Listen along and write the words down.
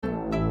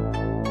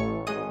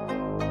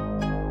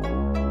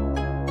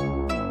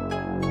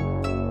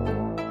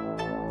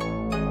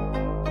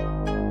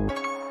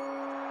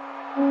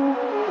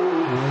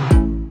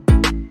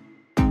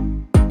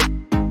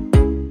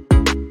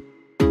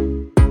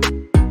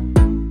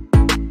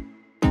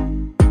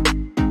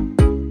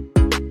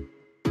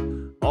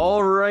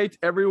right,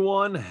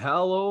 everyone.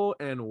 Hello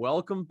and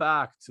welcome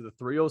back to the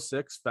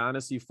 306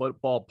 Fantasy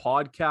Football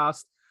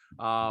Podcast.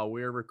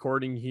 We're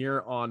recording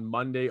here on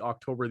Monday,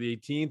 October the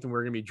 18th, and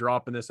we're going to be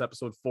dropping this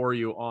episode for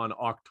you on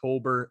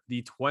October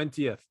the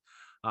 20th.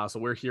 So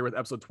we're here with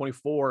episode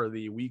 24,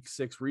 the Week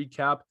 6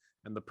 recap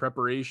and the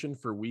preparation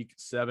for Week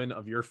 7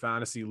 of your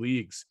fantasy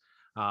leagues.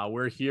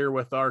 We're here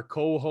with our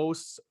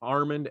co-hosts,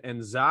 Armand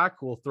and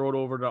Zach. We'll throw it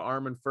over to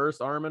Armand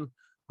first. Armand,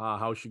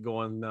 how's she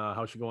going?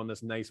 How's she going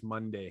this nice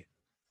Monday?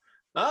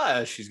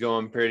 She's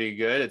going pretty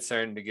good. It's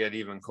starting to get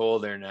even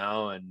colder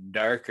now and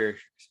darker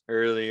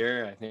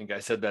earlier. I think I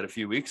said that a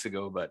few weeks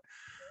ago, but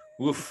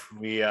woof,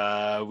 we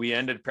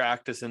ended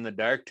practice in the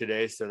dark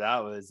today, so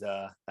that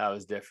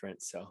was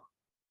different. So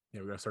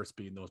yeah, we gotta start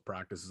speeding those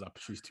practices up.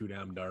 She's too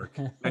damn dark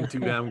and too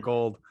damn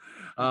cold.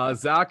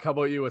 Zach, how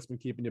about you? What's been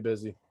keeping you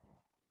busy?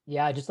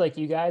 Yeah, just like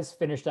you guys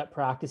finished up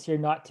practice here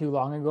not too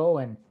long ago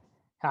and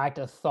had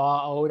to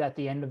thaw out at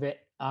the end of it.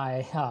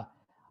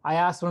 I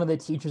asked one of the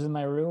teachers in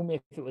my room if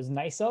it was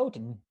nice out,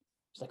 and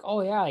she's like, "Oh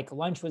yeah, like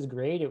lunch was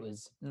great. It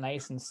was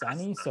nice and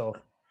sunny." So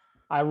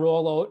I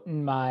roll out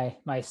in my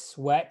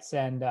sweats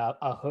and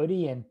a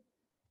hoodie and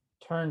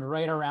turned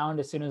right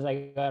around as soon as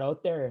I got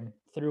out there and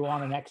threw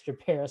on an extra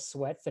pair of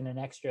sweats and an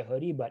extra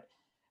hoodie. But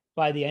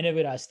by the end of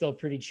it, I was still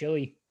pretty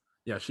chilly.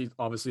 Yeah, she's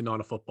obviously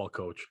not a football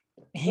coach.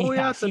 Oh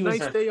yeah, it's a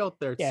nice day out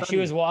there. Yeah, she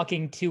was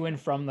walking to and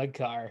from the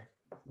car.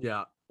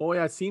 Yeah. Oh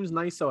yeah, it seems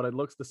nice out. It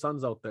looks the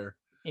sun's out there.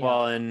 Yeah.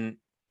 Well,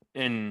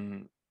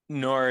 in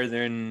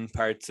northern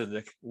parts of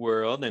the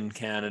world, in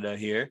Canada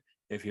here,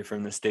 if you're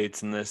from the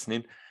States and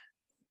listening,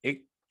 it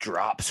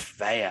drops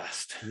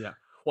fast. Yeah.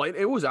 Well,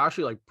 it was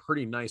actually like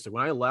pretty nice. Like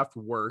when I left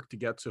work to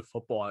get to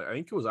football, I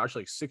think it was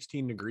actually like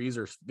 16 degrees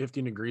or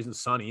 15 degrees and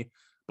sunny.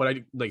 But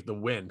I like the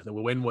wind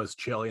was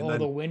chilly. And then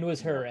the wind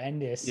was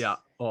horrendous. Yeah.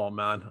 Oh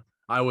man.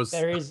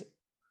 There's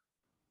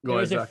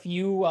a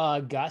few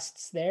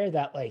gusts there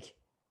that like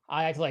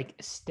I had to like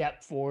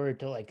step forward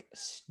to like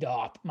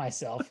stop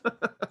myself.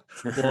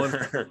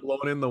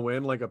 blowing in the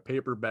wind like a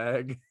paper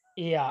bag.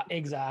 Yeah,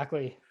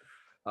 exactly.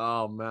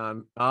 Oh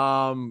man.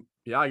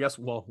 Yeah, I guess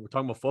we're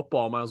talking about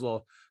football. Might as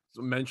well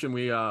mention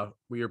we are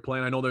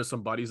playing. I know there's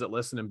some buddies that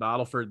listen in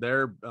Battleford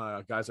there.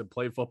 Guys I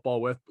played football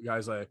with,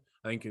 guys I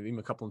think even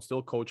a couple of them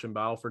still coach in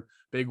Battleford.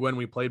 Big win.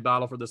 We played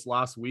Battleford this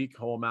last week.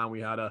 Oh man, we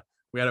had a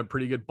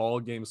pretty good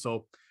ball game.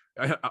 So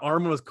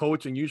Armin was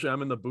coaching. Usually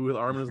I'm in the booth.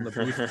 Armin was in the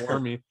booth for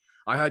me.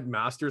 I had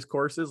master's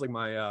courses, like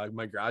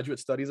my graduate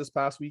studies this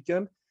past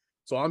weekend.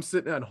 So I'm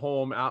sitting at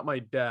home at my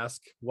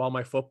desk while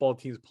my football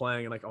team's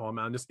playing, and like, oh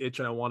man, I'm just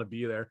itching. I want to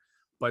be there.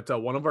 But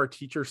one of our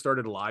teachers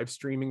started live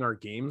streaming our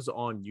games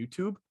on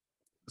YouTube.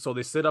 So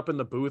they sit up in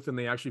the booth and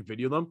they actually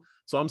video them.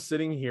 So I'm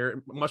sitting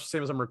here, much the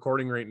same as I'm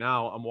recording right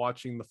now. I'm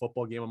watching the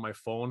football game on my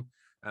phone,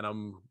 and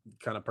I'm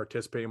kind of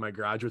participating in my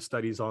graduate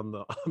studies on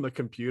the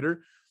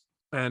computer.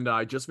 And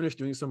I just finished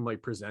doing some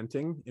like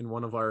presenting in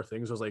one of our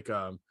things. It was like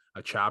a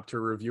chapter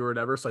review or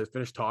whatever. So I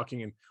finished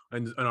talking,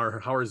 and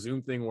how our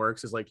Zoom thing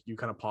works is like you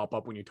kind of pop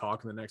up when you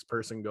talk and the next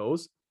person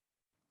goes.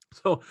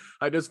 So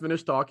I just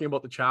finished talking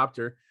about the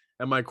chapter,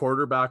 and my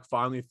quarterback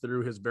finally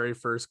threw his very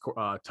first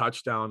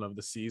touchdown of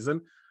the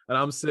season. And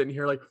I'm sitting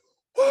here like,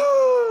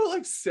 whoa,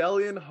 like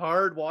selling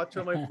hard,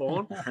 watching on my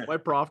phone. My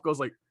prof goes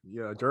like,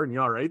 "Yeah, Jordan,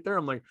 you all right there?"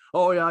 I'm like,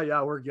 "Oh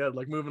yeah, we're good."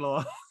 Like moving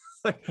along.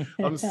 Like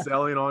I'm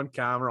selling on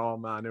camera. Oh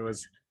man, it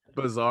was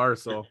bizarre.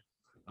 So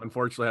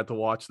unfortunately I had to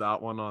watch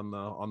that one on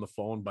the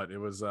phone, but it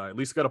was at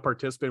least got to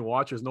participate and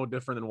watch. It's no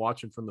different than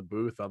watching from the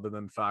booth, other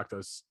than the fact I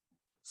was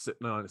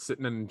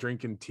sitting and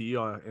drinking tea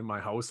in my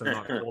house and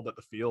not cold at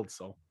the field.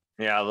 So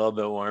yeah, a little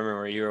bit warmer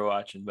where you were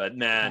watching, but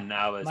man,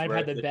 that was might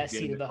have had the best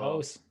seat of the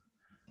house.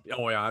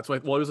 Oh yeah, that's why.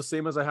 Well, it was the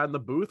same as I had in the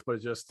booth,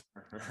 but it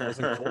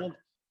wasn't cold.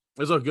 It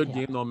was a good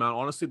game though, man.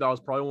 Honestly, that was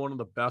probably one of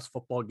the best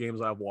football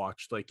games I've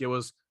watched. Like it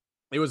was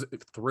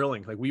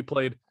thrilling. Like we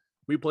played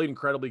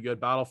incredibly good.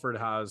 Battleford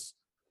has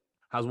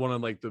one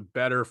of like the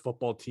better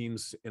football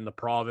teams in the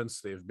province.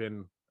 They've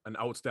been an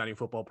outstanding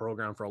football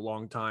program for a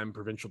long time,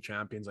 provincial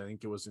champions. I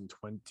think it was in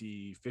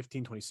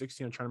 2015,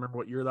 2016. I'm trying to remember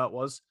what year that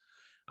was.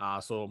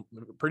 So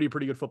pretty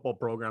good football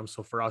program.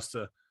 So for us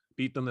to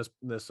beat them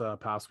this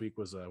past week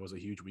was a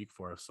huge week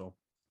for us. So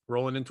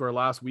rolling into our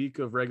last week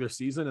of regular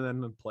season and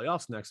then the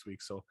playoffs next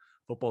week. So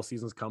football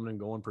season's coming and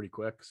going pretty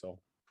quick. So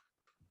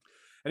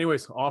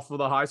anyways, off of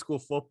the high school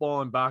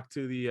football and back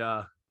to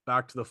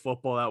the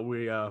football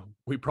that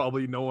we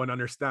probably know and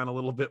understand a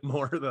little bit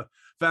more, the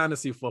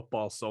fantasy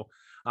football. So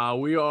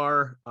we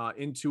are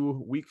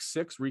into week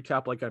 6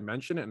 recap, like I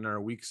mentioned, in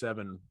our week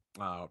 7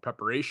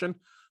 preparation.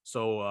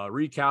 So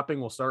recapping,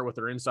 we'll start with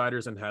our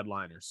insiders and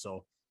headliners.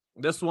 So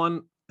this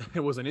one, it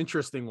was an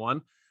interesting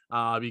one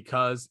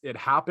because it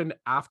happened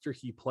after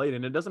he played,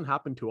 and it doesn't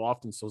happen too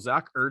often. So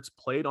Zach Ertz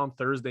played on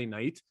Thursday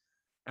night,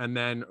 and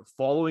then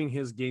following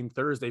his game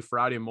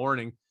Friday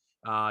morning,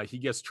 he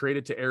gets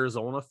traded to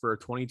Arizona for a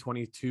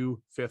 2022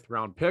 5th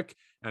round pick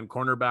and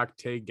cornerback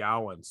Tay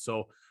Gowan.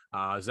 So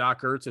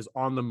Zach Ertz is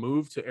on the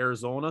move to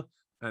Arizona,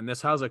 and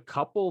this has a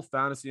couple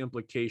fantasy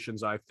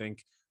implications, I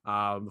think.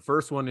 The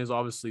first one is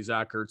obviously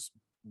Zach Ertz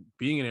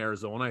being in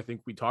Arizona, I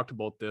think we talked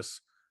about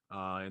this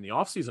in the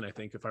offseason. I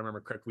think, if I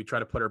remember correctly, we tried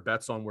to put our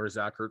bets on where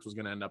Zach Ertz was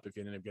going to end up if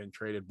he ended up getting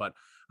traded. But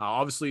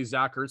obviously,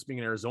 Zach Ertz being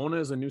in Arizona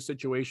is a new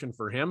situation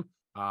for him.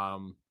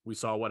 We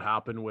saw what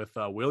happened with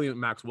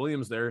Max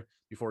Williams there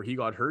before he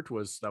got hurt.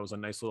 That was a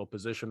nice little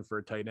position for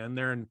a tight end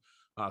there, and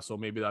so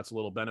maybe that's a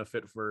little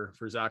benefit for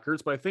Zach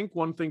Ertz. But I think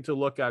one thing to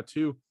look at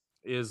too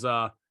is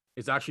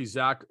it's actually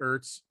Zach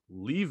Ertz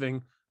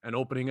leaving and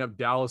opening up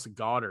Dallas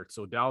Goedert.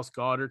 So Dallas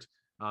Goedert,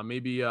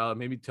 maybe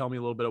tell me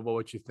a little bit about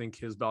what you think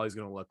his value is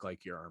going to look like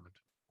here, Armand.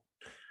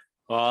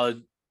 Well,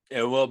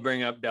 it will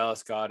bring up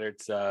Dallas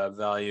Goedert's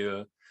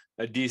value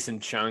a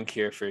decent chunk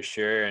here for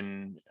sure.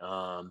 And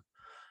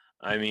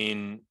I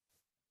mean,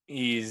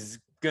 he's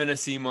gonna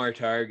see more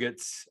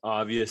targets,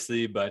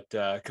 obviously, but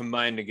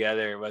combined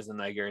together, it wasn't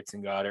like Ertz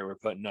and Goedert were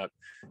putting up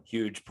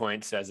huge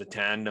points as a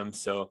tandem.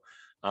 So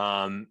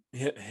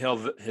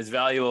his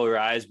value will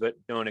rise, but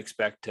don't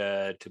expect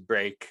to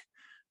break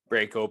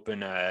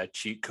open a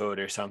cheat code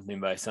or something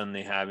by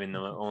suddenly having the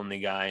only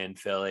guy in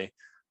Philly.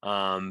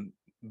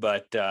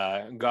 But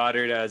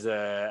Goedert as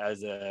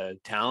a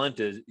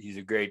talent he's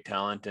a great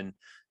talent, and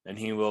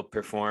he will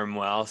perform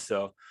well.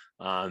 So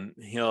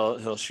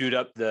he'll shoot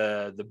up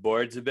the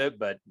boards a bit,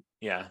 but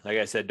yeah, like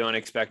I said, don't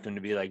expect him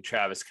to be like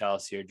Travis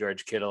Kelce or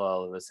George Kittle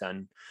all of a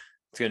sudden.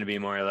 It's going to be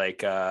more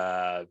like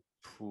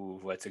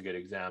what's a good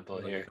example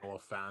like here? Noah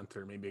Fant,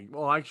 or maybe,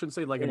 well, I shouldn't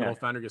say like a Noah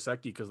Fant or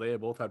Gesicki, because they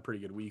both had pretty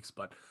good weeks,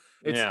 but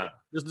there's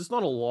just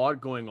not a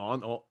lot going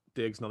on. Oh,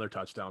 Diggs, another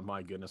touchdown.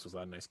 My goodness, was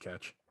that a nice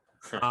catch?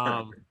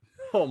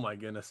 Oh my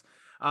goodness.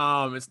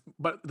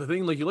 But the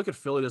thing, like, you look at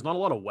Philly, there's not a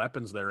lot of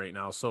weapons there right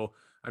now. So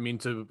I mean,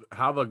 to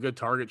have a good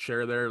target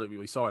share there, like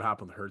we saw what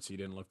happened with Hurts. He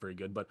didn't look very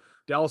good, but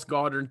Dallas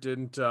Goedert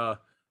didn't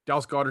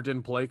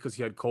play because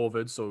he had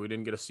COVID, so we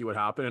didn't get to see what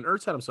happened. And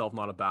Ertz had himself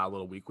not a bad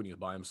little week when he was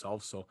by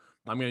himself. So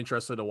I'm getting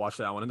interested to watch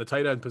that one. And the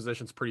tight end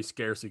position's pretty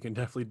scarce. You can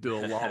definitely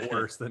do a lot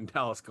worse than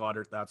Dallas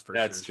Goedert. That's for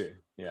sure. That's true.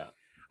 Yeah.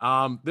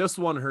 This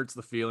one hurts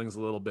the feelings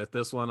a little bit.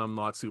 This one I'm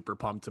not super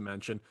pumped to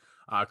mention.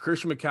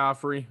 Christian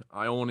McCaffrey,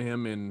 I own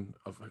him in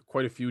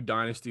quite a few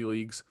dynasty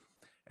leagues,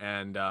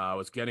 and I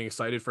was getting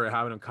excited for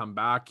having him come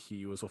back.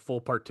 He was a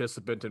full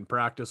participant in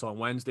practice on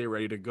Wednesday,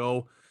 ready to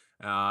go,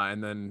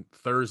 and then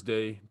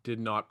Thursday did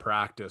not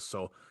practice.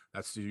 So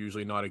that's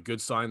usually not a good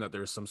sign that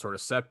there's some sort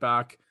of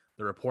setback.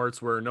 The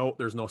reports were, no,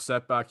 there's no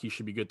setback. He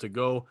should be good to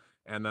go.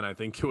 And then I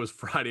think it was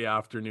Friday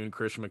afternoon,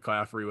 Christian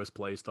McCaffrey was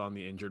placed on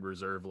the injured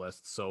reserve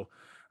list. So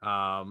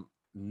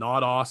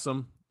not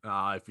awesome.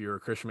 If you're a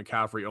Christian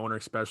McCaffrey owner,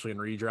 especially in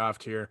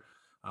redraft here,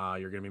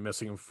 you're going to be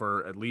missing him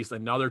for at least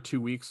another 2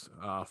 weeks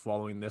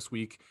following this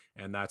week.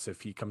 And that's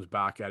if he comes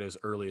back at his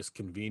earliest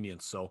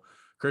convenience. So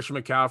Christian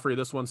McCaffrey,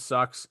 this one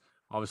sucks.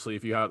 Obviously,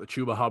 if you have the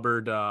Chuba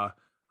Hubbard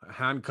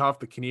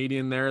handcuffed, the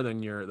Canadian there,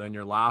 then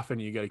you're laughing.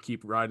 You got to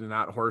keep riding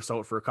that horse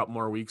out for a couple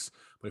more weeks.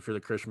 But if you're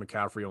the Christian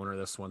McCaffrey owner,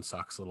 this one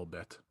sucks a little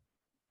bit.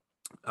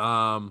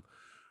 Well,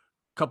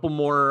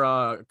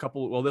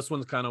 this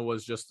one's kind of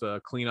was just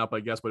a cleanup, I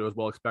guess, but it was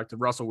well expected.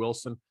 Russell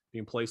Wilson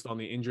being placed on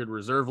the injured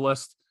reserve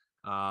list.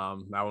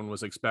 That one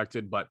was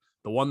expected, but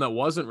the one that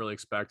wasn't really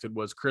expected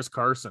was Chris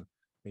Carson,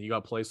 and he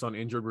got placed on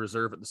injured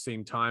reserve at the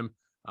same time.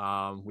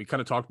 We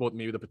kind of talked about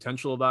maybe the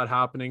potential of that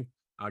happening,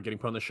 getting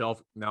put on the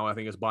shelf. Now I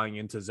think it's buying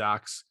into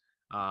Zach's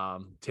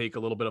take a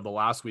little bit of the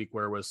last week,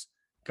 where it was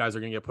guys are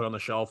going to get put on the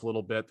shelf a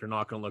little bit. They're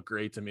not going to look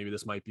great, and maybe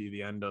this might be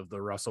the end of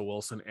the Russell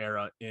Wilson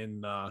era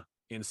in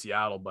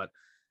Seattle. But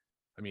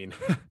I mean,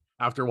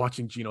 after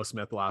watching Geno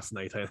Smith last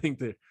night, I think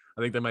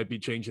they might be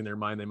changing their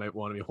mind. They might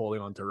want to be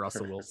holding on to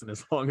Russell Wilson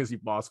as long as he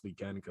possibly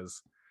can,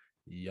 because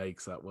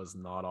yikes, that was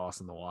not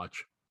awesome to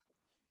watch.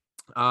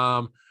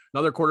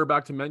 Another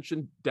quarterback to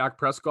mention, Dak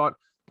Prescott,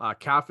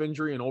 calf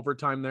injury in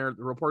overtime there.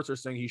 The reports are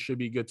saying he should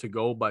be good to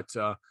go, but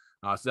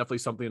it's definitely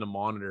something to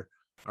monitor.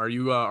 Are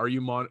you going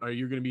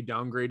to be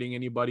downgrading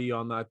anybody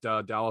on that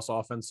Dallas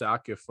offense,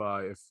 Zach, if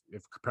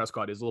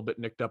Prescott is a little bit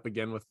nicked up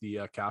again with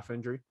the calf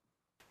injury?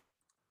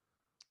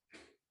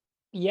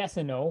 Yes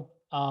and no.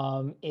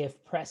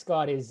 If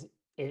Prescott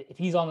if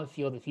he's on the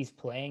field, if he's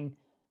playing,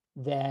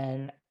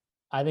 then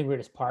I think we're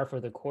just par for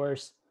the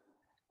course.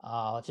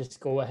 Let's just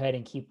go ahead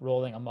and keep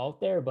rolling him out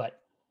there. But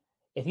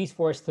if he's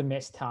forced to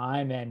miss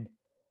time, and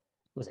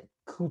was it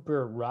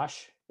Cooper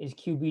Rush is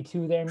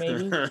QB2 there,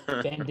 maybe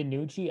Ben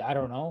DiNucci, I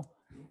don't know.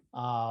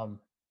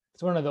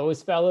 It's one of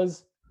those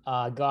fellas.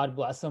 God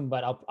bless him,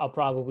 but I'll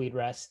probably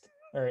rest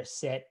or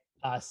sit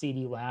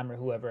CeeDee Lamb or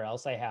whoever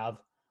else I have.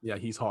 Yeah,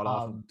 he's hot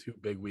off of 2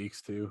 big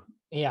weeks too.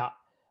 Yeah,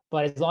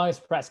 but as long as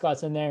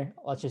Prescott's in there,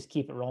 let's just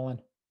keep it rolling.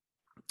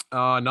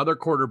 Another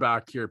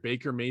quarterback here,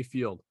 Baker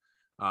Mayfield.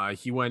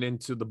 He went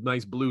into the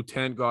nice blue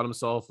tent, got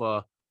himself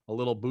a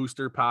little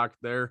booster pack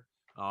there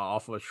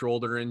off of a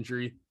shoulder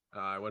injury.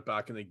 Went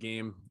back in the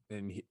game,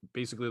 and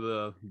basically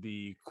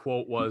the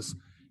quote was,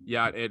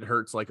 "Yeah, it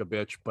hurts like a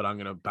bitch, but I'm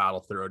gonna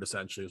battle through it."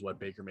 Essentially, is what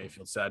Baker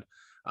Mayfield said.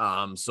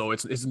 So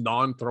it's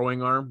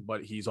non-throwing arm,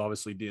 but he's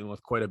obviously dealing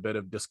with quite a bit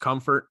of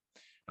discomfort.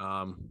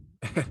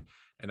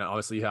 And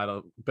obviously he had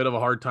a bit of a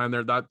hard time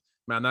there. That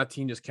man, that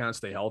team just can't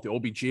stay healthy.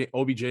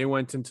 OBJ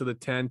went into the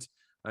tent,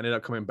 ended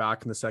up coming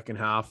back in the second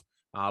half.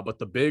 But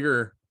the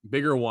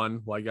bigger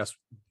one, well, I guess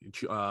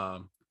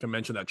can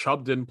mention that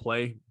Chubb didn't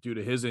play due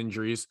to his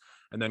injuries.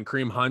 And then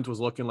Kareem Hunt was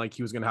looking like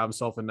he was going to have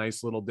himself a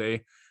nice little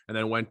day, and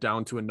then went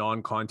down to a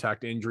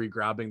non-contact injury,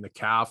 grabbing the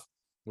calf,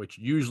 which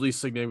usually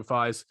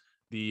signifies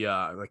the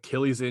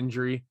Achilles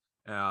injury.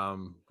 I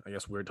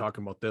guess we were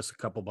talking about this, a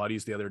couple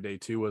buddies the other day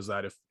too, was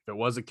that if it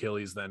was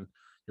Achilles, then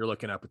you're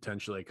looking at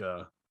potentially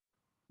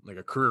like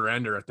a career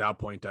ender at that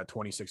point at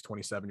 26,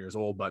 27 years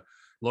old. But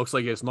looks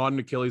like it's not an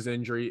Achilles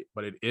injury,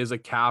 but it is a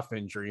calf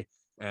injury,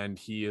 and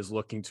he is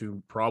looking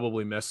to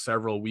probably miss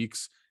several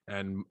weeks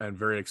and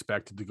very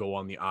expected to go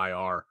on the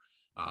IR.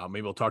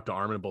 Maybe we'll talk to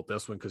Armin about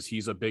this one because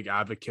he's a big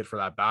advocate for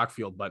that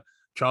backfield. But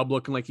Chubb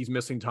looking like he's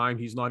missing time.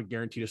 He's not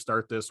guaranteed to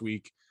start this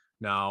week.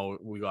 Now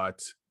we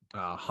got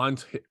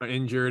Hunt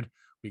injured.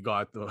 We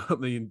got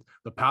the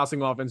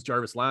passing offense.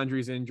 Jarvis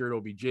Landry's injured.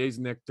 OBJ's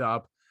nicked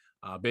up.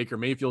 Baker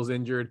Mayfield's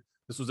injured.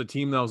 This was a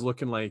team that was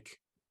looking like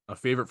a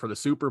favorite for the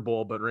Super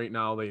Bowl, but right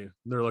now they're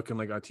looking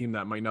like a team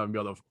that might not be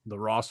able to the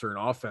roster and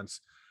offense.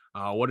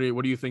 What are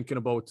you thinking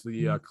about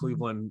the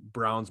Cleveland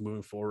Browns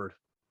moving forward?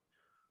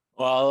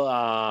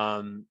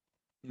 Well,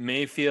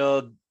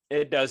 Mayfield,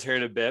 it does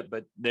hurt a bit,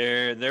 but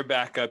their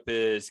backup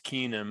is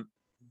Keenan,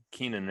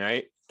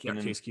 right? Yeah,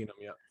 Case Keenum,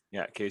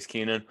 yeah, Case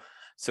Keenan.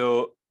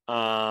 So,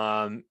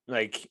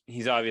 like,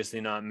 he's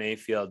obviously not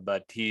Mayfield,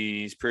 but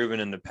he's proven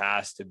in the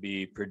past to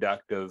be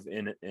productive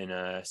in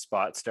a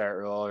spot start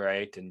role,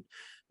 right?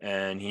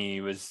 And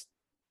he was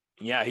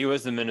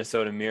the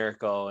Minnesota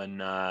Miracle,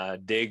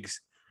 and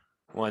Diggs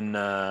won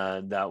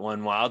that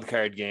one wild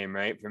card game,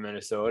 right, for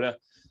Minnesota.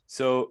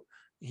 So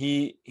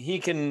he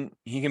can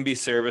be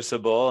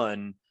serviceable,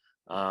 and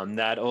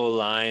that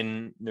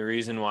O-line, the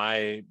reason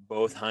why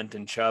both Hunt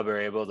and Chubb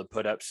are able to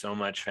put up so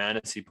much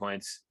fantasy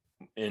points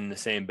in the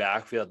same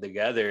backfield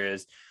together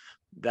is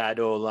that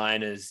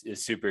O-line is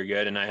super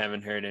good, and I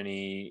haven't heard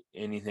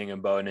anything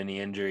about any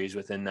injuries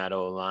within that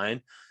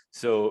O-line.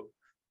 So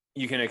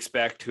you can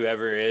expect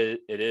whoever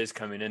it is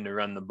coming in to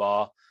run the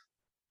ball.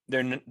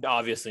 They're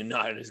obviously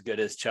not as good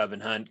as Chubb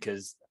and Hunt,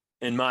 because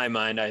in my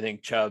mind, I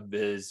think Chubb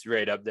is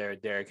right up there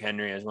with Derrick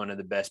Henry as one of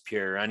the best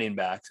pure running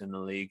backs in the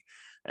league.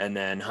 And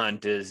then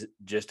Hunt is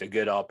just a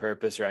good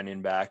all-purpose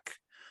running back.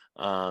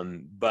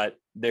 But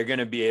they're going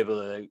to be able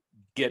to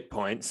get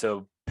points.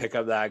 So pick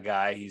up that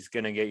guy. He's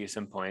going to get you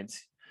some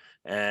points.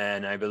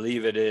 And I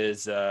believe it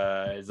is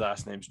his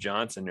last name's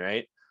Johnson,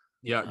 right?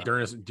 Yeah,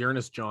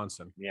 D'Ernest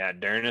Johnson. Yeah,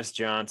 D'Ernest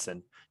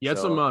Johnson. He had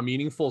some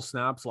meaningful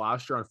snaps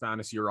last year on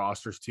fantasy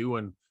rosters too,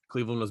 and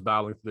Cleveland was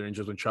battling through their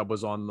injuries when Chubb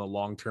was on the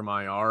long-term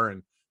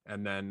IR,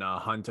 and then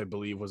Hunt, I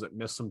believe, was it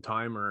missed some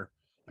time, or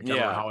I can't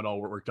remember how it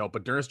all worked out.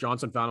 But D'Ernest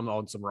Johnson found him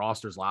on some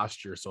rosters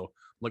last year, so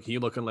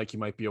looking like he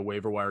might be a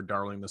waiver wire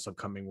darling this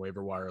upcoming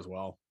waiver wire as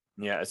well.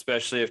 Yeah,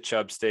 especially if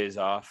Chubb stays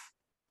off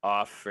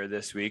for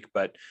this week,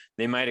 but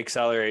they might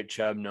accelerate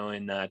Chubb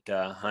knowing that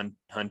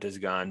Hunt is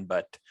gone.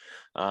 But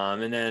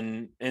and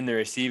then in the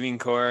receiving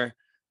core,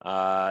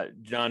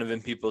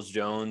 Donovan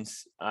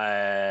Peoples-Jones,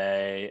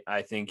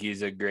 I think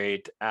he's a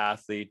great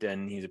athlete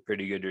and he's a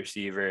pretty good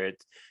receiver.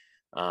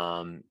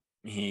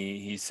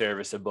 He's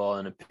serviceable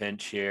in a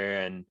pinch here,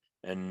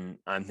 and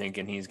I'm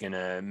thinking he's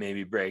gonna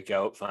maybe break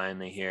out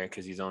finally here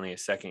because he's only a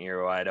second-year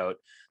wideout.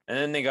 And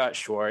then they got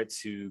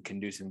Schwartz, who can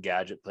do some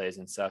gadget plays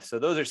and stuff. So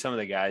those are some of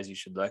the guys you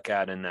should look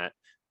at in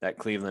that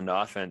Cleveland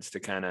offense to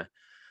kind of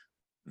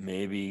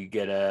maybe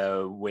get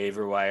a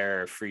waiver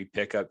wire or free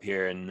pickup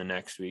here in the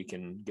next week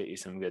and get you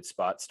some good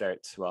spot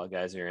starts while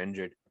guys are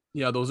injured.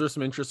 Yeah, those are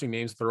some interesting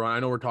names to throw on. I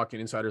know we're talking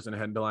insiders and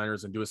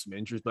headliners and doing some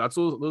injuries, but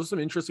those are some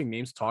interesting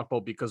names to talk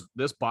about because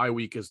this bye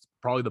week is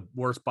probably the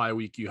worst bye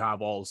week you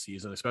have all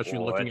season, especially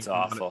looking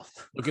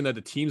at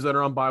the teams that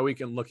are on bye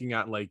week and looking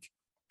at like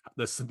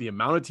the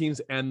amount of teams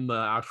and the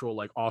actual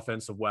like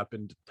offensive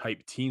weapon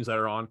type teams that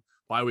are on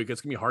bye week.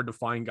 It's gonna be hard to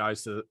find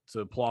guys to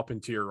plop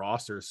into your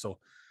rosters. So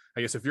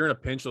I guess if you're in a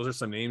pinch, those are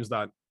some names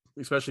that,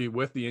 especially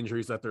with the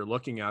injuries that they're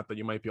looking at, that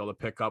you might be able to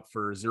pick up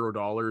for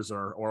 $0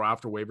 or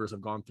after waivers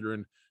have gone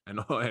through and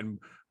kind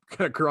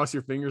of cross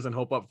your fingers and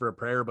hope up for a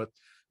prayer. But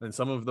then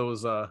some of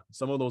those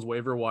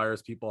waiver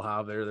wires people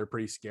have they're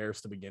pretty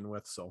scarce to begin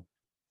with. So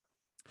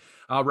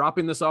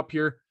wrapping this up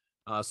here,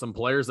 some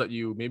players that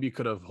you maybe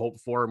could have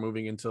hoped for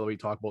moving until we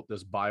talk about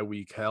this bye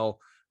week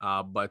hell,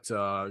 but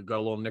got a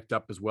little nicked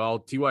up as well.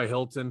 T.Y.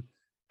 Hilton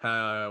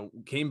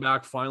came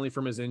back finally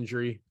from his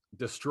injury,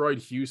 destroyed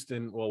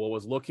Houston. Well, what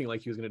was looking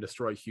like he was going to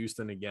destroy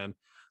Houston again.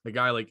 The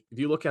guy, like, if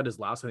you look at his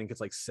last, I think it's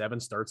like 7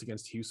 starts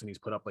against Houston, he's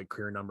put up like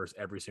career numbers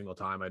every single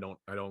time. I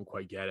don't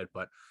quite get it,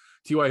 but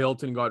T.Y.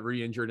 Hilton got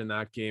re-injured in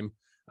that game.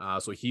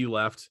 So he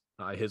left.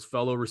 His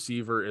fellow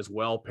receiver as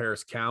well,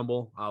 Paris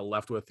Campbell,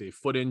 left with a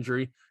foot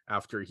injury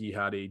after he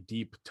had a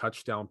deep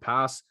touchdown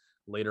pass.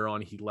 Later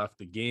on, he left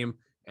the game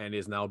and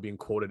is now being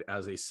quoted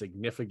as a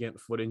significant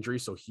foot injury.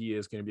 So he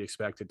is going to be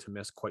expected to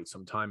miss quite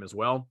some time as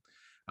well.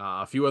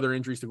 A few other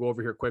injuries to go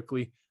over here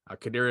quickly.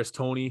 Kadarius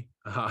Toney,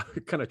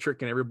 kind of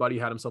tricking everybody,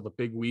 had himself a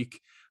big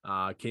week.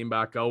 Came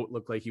back out,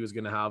 looked like he was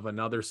going to have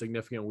another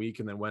significant week,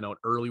 and then went out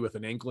early with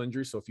an ankle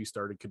injury. So if you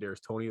started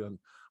Kadarius Toney, then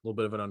a little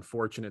bit of an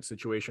unfortunate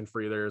situation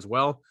for you there as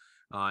well.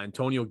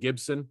 Antonio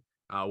Gibson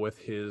with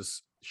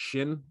his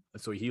shin,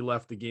 so he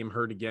left the game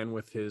hurt again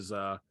with his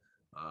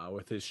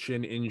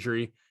shin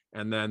injury.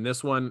 And then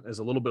this one is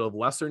a little bit of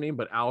lesser name,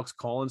 but Alex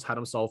Collins had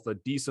himself a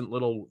decent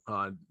little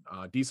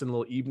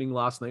evening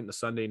last night in the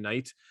Sunday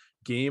night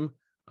game.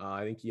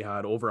 I think he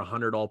had over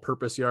 100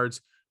 all-purpose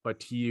yards,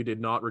 but he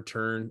did not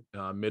return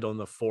middle in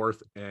the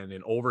fourth and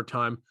in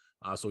overtime.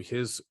 So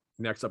his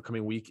next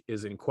upcoming week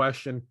is in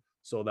question.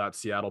 So that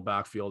Seattle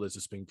backfield is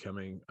just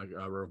becoming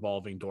a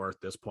revolving door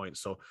at this point.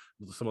 So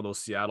some of those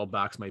Seattle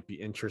backs might be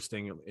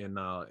interesting in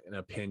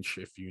a pinch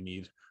if you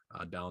need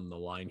down the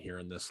line here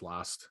in this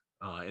last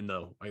I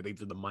think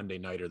the Monday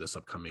night or this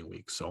upcoming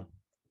week. So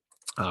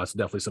it's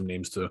definitely some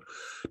names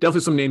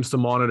to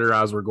monitor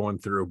as we're going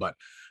through. But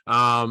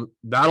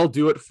that'll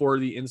do it for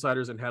the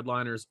insiders and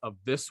headliners of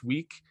this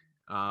week.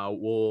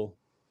 We'll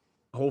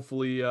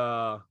hopefully be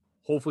able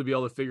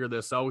to figure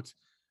this out,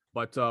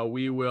 but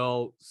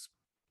we'll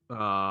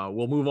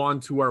move on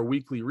to our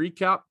weekly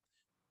recap.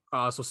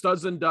 So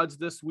studs and duds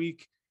this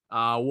week.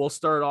 We'll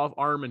start off.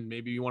 Armin,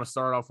 maybe you want to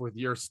start off with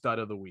your stud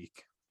of the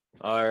week.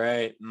 All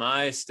right,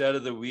 my stud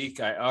of the week,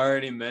 I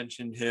already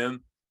mentioned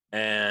him,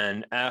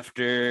 and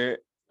after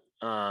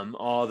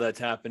all that's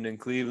happened in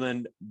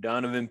Cleveland,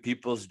 Donovan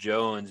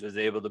Peoples-Jones was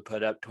able to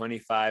put up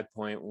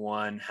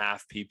 25.1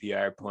 half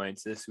PPR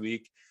points this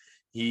week.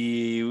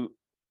 He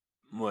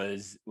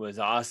was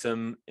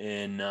awesome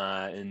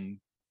in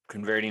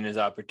converting his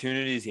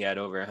opportunities. He had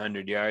over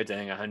 100 yards, I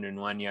think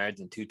 101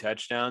 yards and 2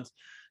 touchdowns.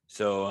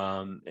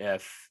 So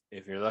if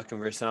you're looking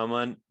for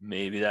someone,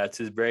 maybe that's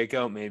his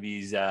breakout. Maybe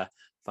he's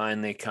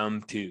finally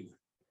come to.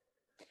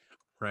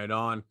 Right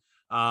on.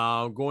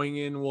 Going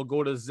in, we'll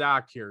go to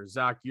Zach here.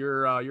 Zach,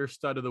 your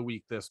stud of the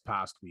week this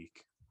past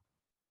week.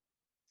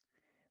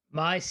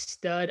 My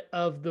stud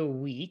of the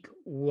week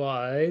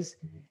was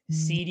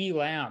CeeDee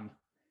Lamb.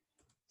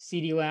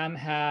 CeeDee Lamb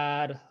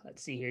had,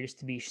 let's see here, just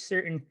to be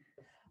certain,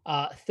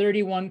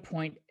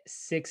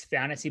 31.6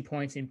 fantasy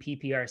points in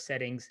PPR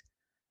settings,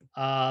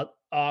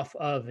 off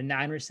of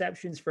 9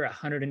 receptions for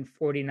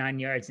 149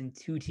 yards and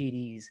 2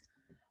 TDs.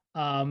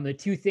 The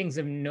two things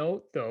of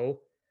note, though,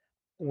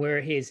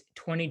 were his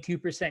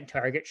 22%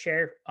 target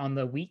share on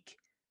the week,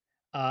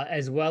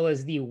 as well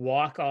as the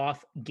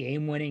walk-off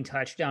game-winning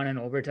touchdown in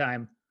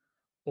overtime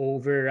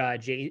over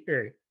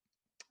Jalen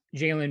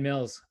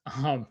Mills.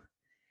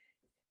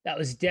 That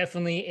was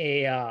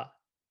definitely a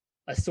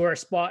sore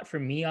spot for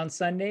me on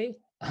Sunday,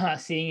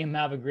 seeing him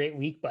have a great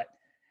week. But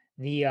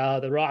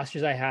the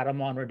rosters I had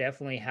him on were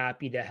definitely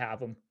happy to have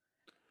him.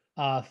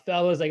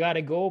 Fellas, I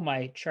gotta go.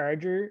 My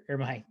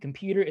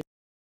computer is.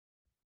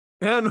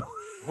 And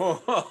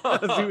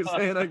as he was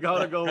saying, I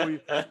gotta go.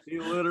 He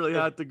literally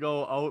had to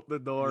go out the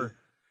door.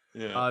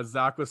 Yeah.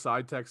 Zach was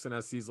side texting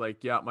us. He's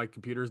like, "Yeah, my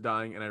computer's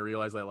dying," and I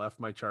realized I left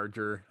my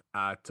charger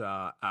at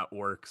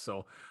work.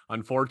 So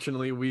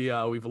unfortunately,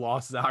 we've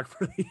lost Zach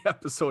for the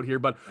episode here,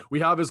 but we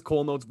have his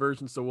Cole Notes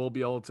version, so we'll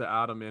be able to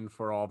add him in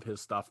for all of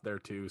his stuff there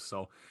too.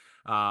 So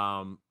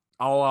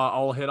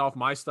I'll hit off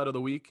my stud of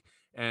the week,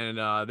 and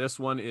this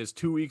one is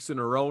 2 weeks in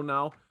a row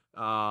now,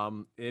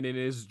 and it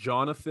is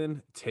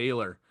Jonathan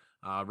Taylor,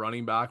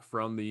 running back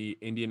from the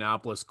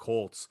Indianapolis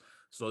Colts.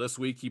 So this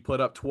week he put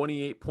up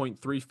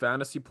 28.3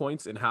 fantasy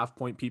points in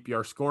half-point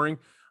PPR scoring.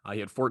 He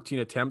had 14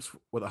 attempts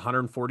with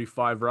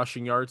 145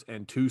 rushing yards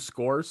and 2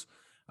 scores.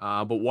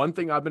 But one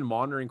thing I've been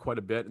monitoring quite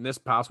a bit, and this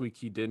past week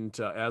he didn't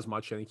as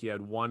much. I think he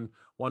had one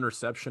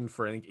reception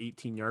for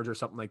 18 yards or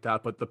something like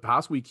that. But the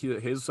past week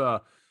his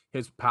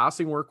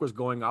passing work was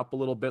going up a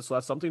little bit, so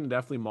that's something to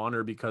definitely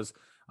monitor because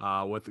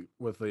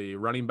with a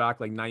running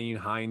back like Nyheim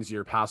Hines,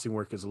 your passing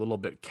work is a little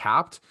bit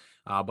capped.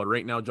 But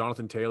right now,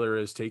 Jonathan Taylor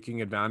is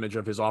taking advantage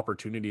of his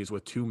opportunities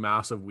with 2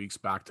 massive weeks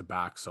back to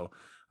back. So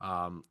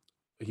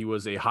he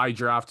was a high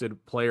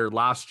drafted player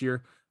last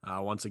year.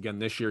 Once again,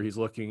 this year he's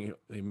looking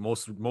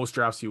most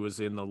drafts. He was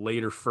in the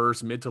later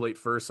first, mid to late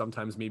first.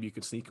 Sometimes maybe you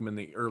could sneak him in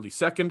the early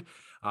second.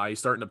 He's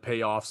starting to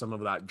pay off some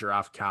of that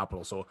draft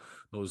capital. So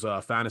those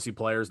fantasy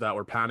players that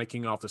were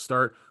panicking off the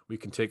start, we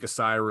can take a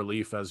sigh of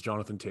relief as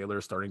Jonathan Taylor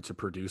is starting to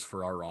produce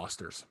for our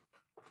rosters.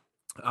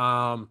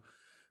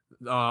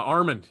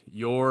 Armin,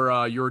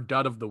 your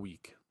dud of the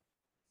week.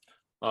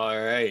 All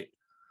right.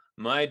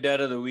 My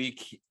dud of the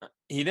week,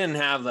 he didn't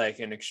have like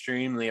an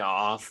extremely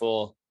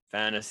awful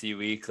fantasy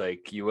week.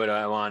 Like you would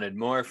have wanted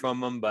more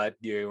from him, but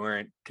you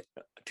weren't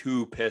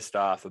too pissed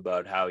off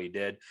about how he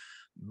did.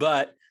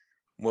 But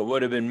what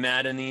would have been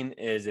maddening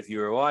is if you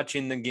were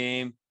watching the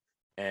game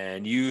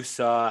and you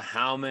saw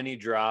how many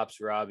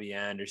drops Robbie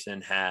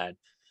Anderson had.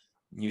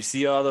 You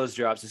see all those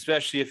drops,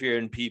 especially if you're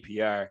in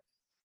PPR.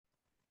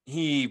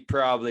 He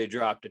probably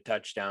dropped a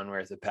touchdown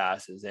worth of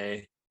passes,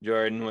 eh?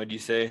 Jordan, what'd you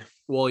say?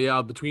 Well,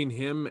 yeah, between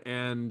him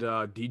and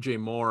DJ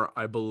Moore,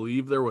 I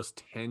believe there was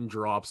 10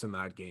 drops in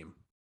that game.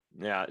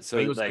 Yeah, so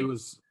it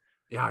was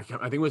Yeah, I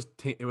think it was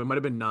it might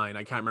have been 9.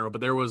 I can't remember,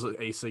 but there was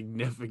a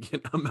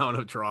significant amount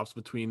of drops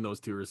between those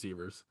two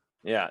receivers.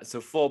 Yeah, so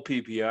full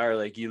PPR,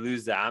 like you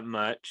lose that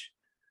much,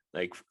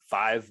 like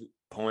 5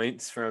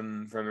 points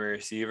from a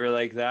receiver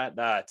like that,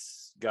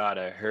 that's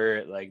gotta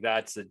hurt. Like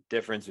that's the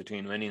difference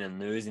between winning and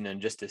losing.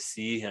 And just to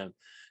see him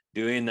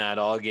doing that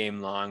all game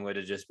long would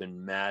have just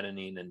been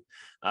maddening. And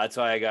that's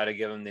why I got to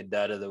give him the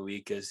dud of the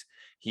week, is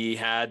he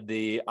had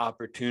the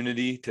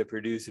opportunity to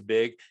produce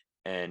big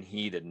and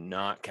he did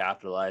not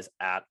capitalize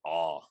at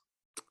all.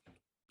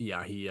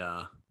 Yeah, he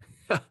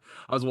I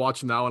was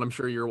watching that one. I'm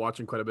sure you're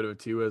watching quite a bit of it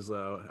too as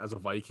a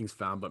Vikings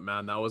fan, but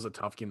man, that was a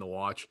tough game to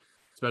watch,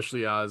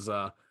 especially as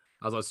I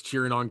was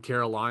cheering on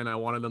Carolina. I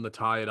wanted them to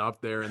tie it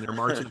up there, and they're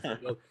marching the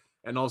field,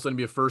 and all of a sudden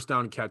be a first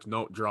down catch,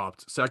 note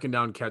dropped. Second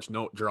down catch,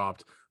 note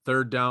dropped.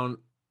 Third down,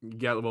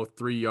 get about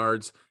 3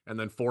 yards, and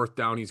then fourth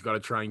down, he's got to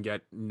try and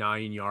get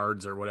 9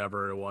 yards or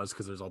whatever it was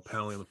because there's a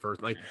penalty in the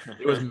first. Like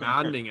it was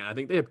maddening. I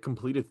think they had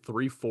completed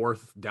 3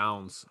 fourth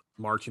downs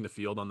marching the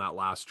field on that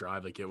last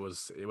drive. Like it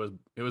was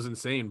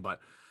insane, but.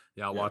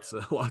 Yeah, lots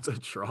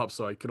of drops.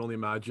 So I could only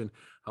imagine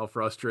how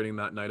frustrating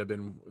that night have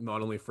been,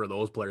 not only for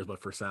those players,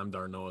 but for Sam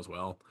Darnold as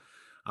well.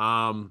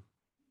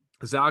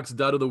 Zach's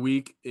dud of the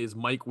week is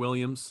Mike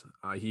Williams.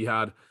 This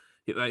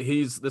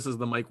is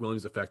the Mike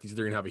Williams effect. He's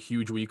either gonna have a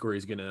huge week or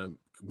he's gonna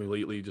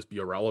completely just be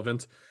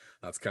irrelevant.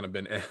 That's kind of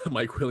been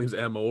Mike Williams'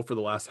 MO for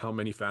the last how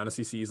many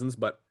fantasy seasons.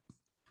 But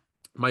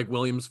Mike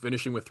Williams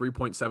finishing with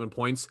 3.7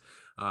 points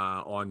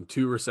on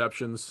 2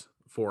 receptions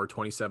for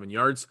 27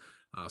 yards.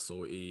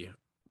 So a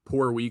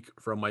poor week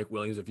from Mike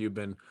Williams if you've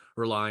been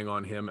relying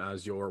on him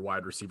as your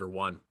wide receiver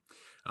 1.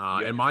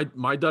 And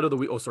my dud of the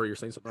week. Oh, sorry, you're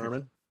saying something,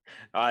 Armin?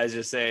 I was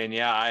just saying,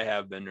 yeah, I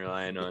have been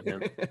relying on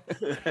him.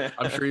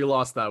 I'm sure you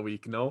lost that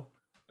week, no?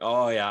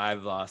 Oh yeah,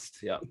 I've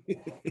lost. Yeah.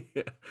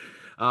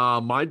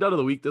 My dud of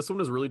the week. This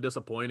one is really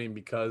disappointing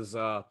because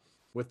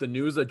with the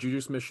news that Juju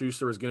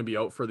Smith-Schuster was going to be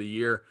out for the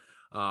year,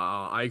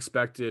 I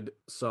expected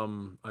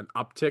an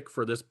uptick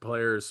for this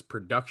player's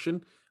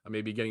production.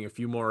 Maybe getting a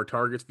few more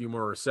targets, few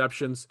more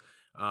receptions.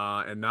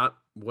 And that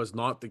was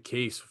not the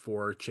case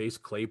for Chase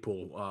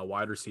Claypool,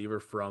 wide receiver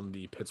from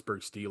the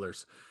Pittsburgh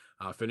Steelers,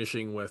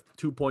 finishing with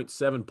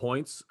 2.7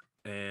 points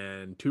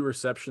and 2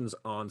 receptions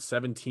on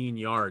 17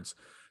 yards.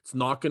 It's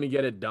not going to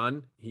get it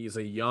done. He's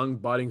a young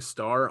budding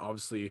star,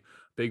 obviously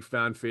big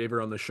fan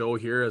favorite on the show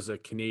here as a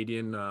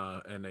Canadian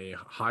and a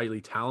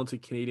highly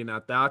talented Canadian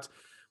at that.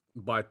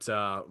 But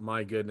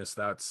my goodness,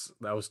 that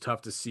was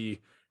tough to see.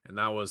 And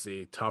that was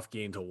a tough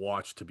game to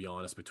watch, to be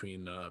honest,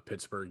 between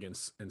Pittsburgh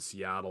and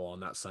Seattle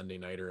on that Sunday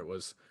nighter. It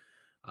was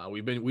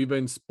we've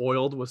been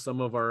spoiled with some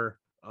of our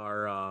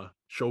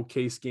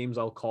showcase games,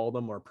 I'll call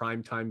them, or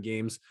primetime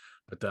games,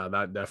 but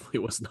that definitely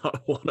was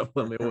not one of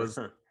them.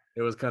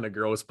 It was kind of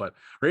gross. But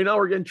right now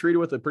we're getting treated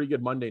with a pretty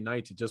good Monday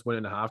night. It just went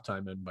into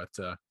halftime, but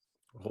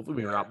hopefully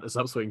we wrap this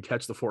up so we can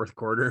catch the fourth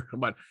quarter.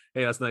 But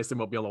hey, that's the nice thing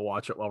about being able to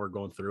watch it while we're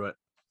going through it.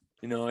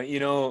 You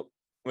know.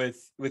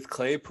 With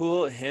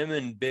Claypool, him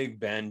and Big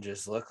Ben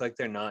just look like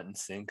they're not in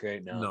sync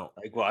right now. No.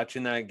 Like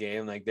watching that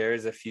game, like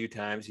there's a few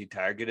times he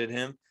targeted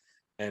him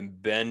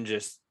and Ben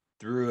just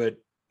threw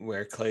it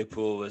where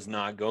Claypool was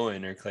not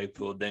going, or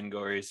Claypool didn't go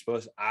where he's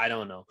supposed to. I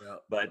don't know. Yeah.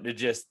 But it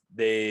just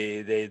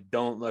they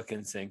don't look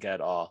in sync at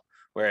all.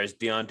 Whereas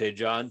Deontay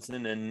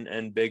Johnson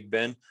and Big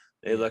Ben,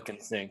 they look in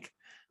sync.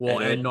 Well,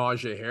 and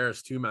Najee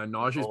Harris too, man.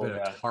 Najee's been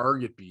a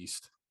target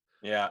beast.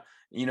 Yeah.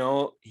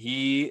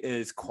 He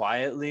is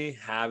quietly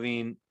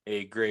having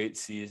a great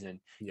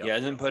season. Yep. He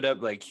hasn't put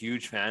up like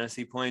huge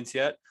fantasy points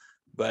yet,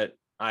 but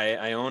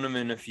I own him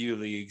in a few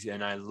leagues,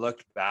 and I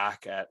looked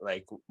back at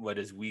like what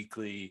his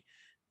weekly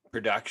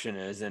production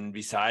is. And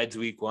besides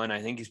week 1, I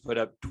think he's put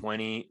up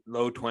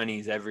low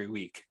 20s every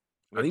week.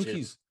 I think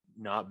he's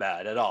not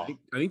bad at all.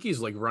 I think he's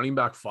like running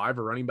back 5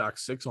 or running back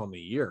 6 on the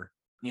year.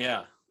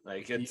 Yeah.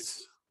 Like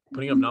he's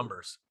putting up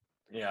numbers.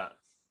 Yeah.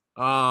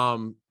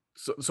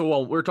 So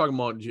while we're talking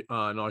about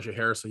Najee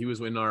Harris, so he was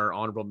in our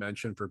honorable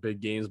mention for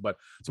big games, but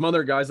some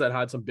other guys that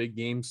had some big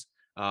games.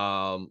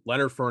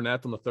 Leonard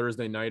Fournette on the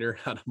Thursday nighter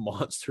had a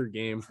monster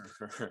game.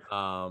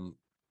 I'm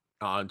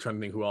trying to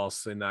think who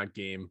else in that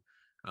game.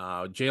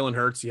 Jalen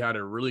Hurts, he had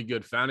a really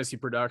good fantasy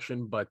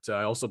production, but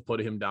I also put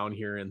him down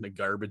here in the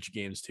garbage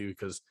games too,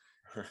 because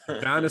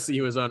fantasy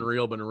he was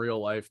unreal, but in real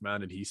life,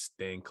 man, did he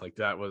stink. Like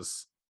that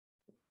was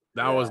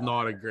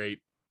not a great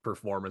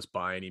performance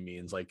by any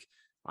means. Like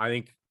I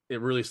think it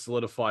really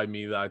solidified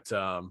me that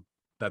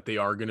that they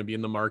are going to be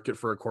in the market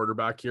for a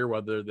quarterback here,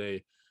 whether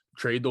they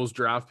trade those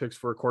draft picks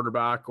for a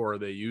quarterback or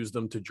they use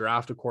them to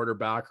draft a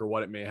quarterback or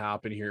what it may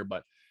happen here.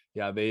 But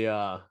yeah,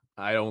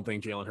 I don't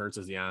think Jalen Hurts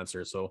is the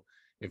answer. So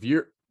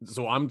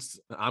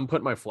I'm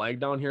putting my flag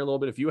down here a little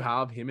bit. If you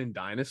have him in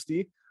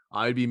Dynasty,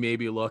 I'd be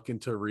maybe looking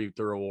to reap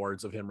the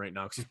rewards of him right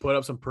now, because he's put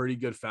up some pretty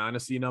good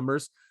fantasy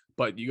numbers.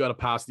 But you got to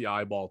pass the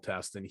eyeball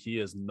test, and he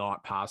is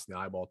not passing the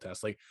eyeball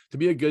test. Like, to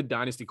be a good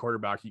dynasty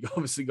quarterback, you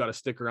obviously got to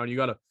stick around. You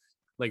got to,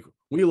 like,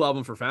 we love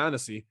him for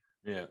fantasy.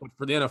 Yeah. But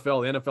for the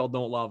NFL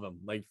don't love him.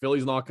 Like,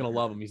 Philly's not going to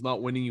love him. He's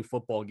not winning you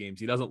football games.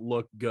 He doesn't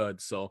look good.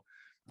 So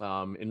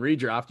In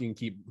redraft, you can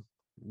keep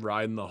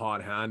riding the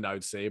hot hand, I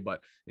would say,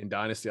 but in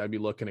Dynasty, I'd be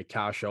looking to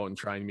cash out and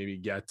try and maybe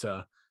get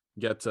a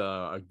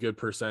good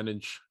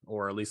percentage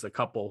or at least a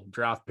couple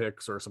draft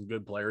picks or some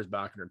good players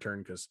back in return,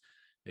 because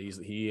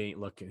he ain't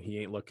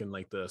looking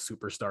like the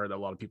superstar that a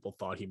lot of people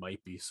thought he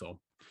might be. So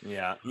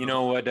yeah, you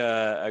know what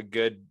a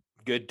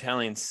good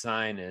telling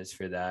sign is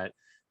for that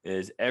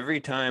is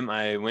every time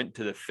I went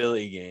to the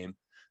Philly game,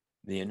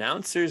 the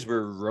announcers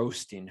were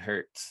roasting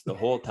Hurts the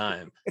whole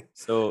time.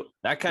 So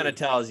that kind of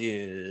tells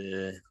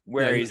you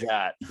where he's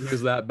at. He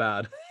was that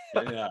bad.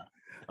 Yeah.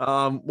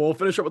 We'll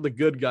finish up with the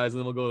good guys and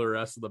then we'll go to the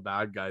rest of the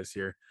bad guys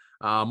here.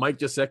 Mike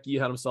Gesicki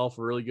had himself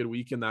a really good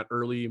week in that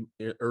early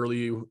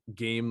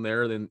game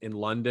there in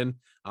London.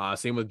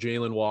 Same with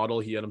Jalen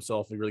Waddle. He had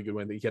himself a really good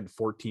win. He had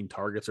 14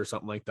 targets or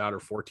something like that, or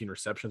 14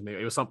 receptions.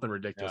 Maybe it was something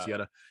ridiculous.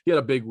 Yeah. He had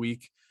a big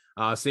week.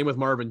 Same with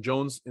Marvin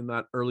Jones in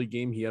that early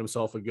game. He had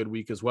himself a good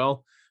week as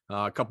well.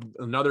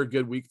 Another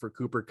good week for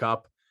Cooper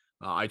Kupp.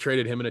 I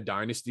traded him in a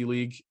dynasty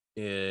league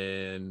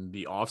in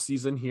the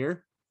offseason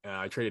here.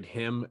 I traded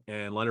him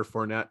and Leonard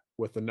Fournette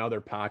with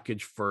another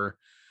package for,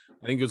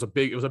 I think it was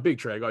a big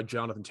trade. I got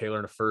Jonathan Taylor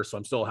in a first, so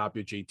I'm still happy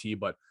with JT.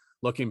 But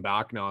looking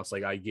back now, it's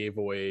like I gave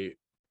away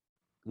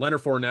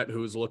Leonard Fournette,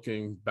 who's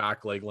looking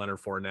back like Leonard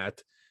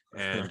Fournette,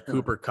 and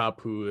Cooper Kupp,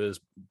 who is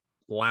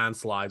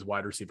landslides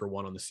wide receiver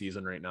 1 on the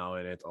season right now.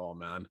 And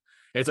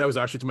I was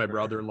actually to my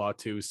brother-in-law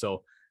too.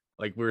 So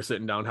like we were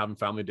sitting down having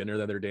family dinner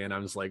the other day, and I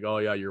was like, "Oh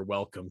yeah, you're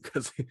welcome,"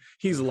 because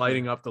he's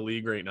lighting up the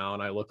league right now,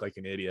 and I look like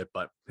an idiot.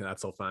 But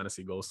that's how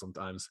fantasy goes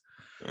sometimes.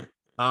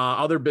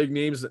 Other big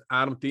names: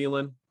 Adam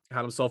Thielen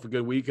had himself a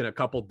good week, and a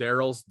couple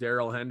Darryls,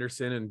 Darrell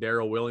Henderson and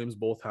Darrell Williams,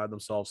 both had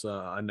themselves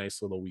a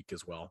nice little week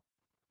as well.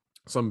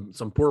 Some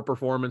poor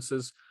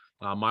performances.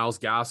 Myles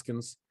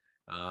Gaskins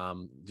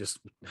just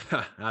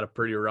had a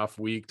pretty rough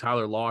week.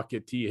 Tyler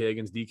Lockett, T.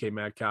 Higgins, DK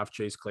Metcalf,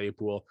 Chase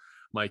Claypool,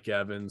 Mike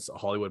Evans,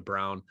 Hollywood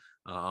Brown,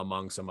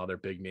 among some other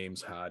big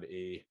names, had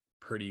a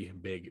pretty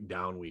big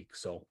down week.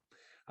 So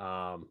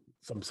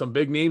some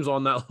big names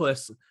on that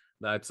list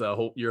that's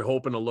you're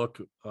hoping to look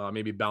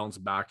maybe bounce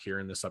back here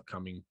in this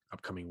upcoming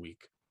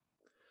week.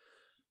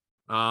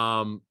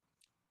 So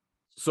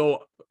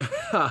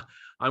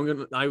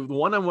the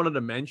one I wanted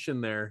to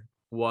mention there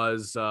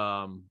was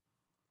where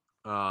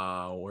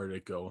did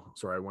it go?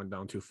 Sorry, I went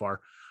down too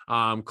far.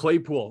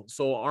 Claypool.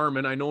 So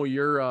Armin, I know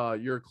you're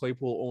a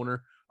Claypool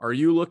owner. Are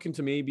you looking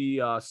to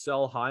maybe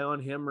sell high on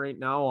him right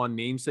now on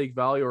namesake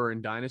value or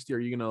in dynasty? Are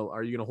you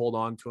gonna hold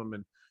on to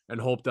him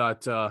and hope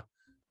that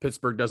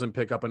Pittsburgh doesn't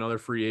pick up another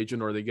free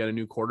agent or they get a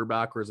new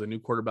quarterback, or is a new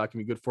quarterback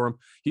gonna be good for him?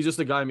 He's just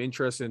a guy I'm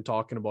interested in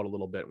talking about a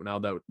little bit. Now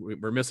that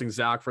we're missing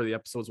Zach for the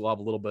episodes, we'll have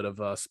a little bit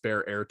of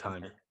spare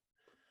airtime.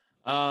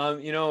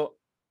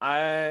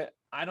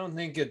 I don't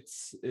think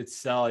it's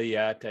sell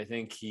yet. I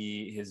think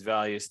his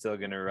value is still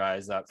going to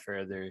rise up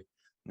further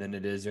than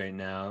it is right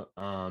now.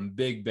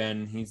 Big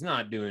Ben, he's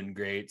not doing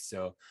great,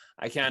 so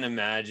I can't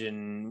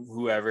imagine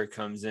whoever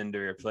comes in to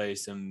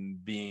replace him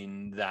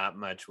being that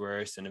much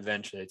worse, and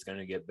eventually it's going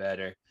to get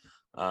better.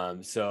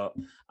 So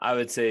I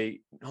would say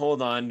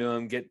hold on to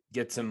him,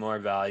 get some more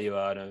value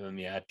out of him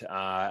yet.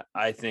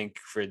 I think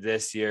for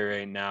this year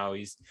right now,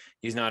 he's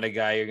not a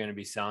guy you're going to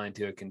be selling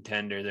to a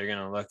contender. They're going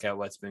to look at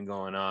what's been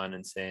going on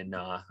and say,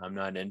 nah, I'm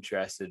not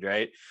interested.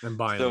 Right. And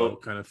buying low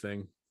kind of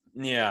thing.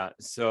 Yeah.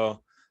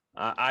 So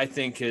I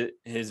think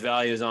his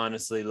value is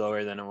honestly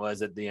lower than it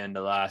was at the end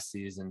of last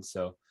season.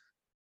 So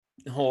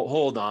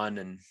hold on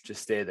and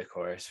just stay the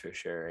course for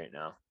sure right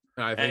now.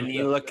 And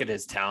you look at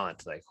his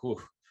talent, like,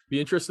 whew. Be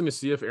interesting to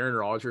see if Aaron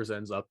Rodgers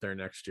ends up there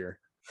next year.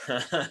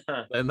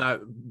 And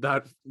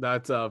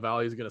that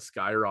value is going to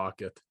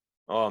skyrocket.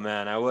 Oh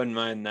man, I wouldn't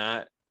mind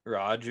that.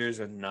 Rodgers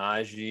with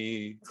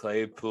Najee,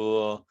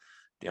 Claypool,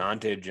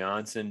 Deontay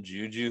Johnson,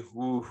 Juju.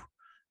 Ooh,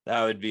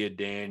 that would be a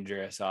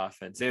dangerous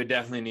offense. They would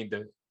definitely need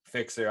to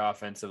fix their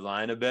offensive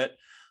line a bit.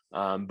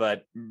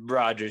 But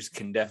Rodgers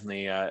can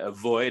definitely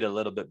avoid a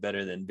little bit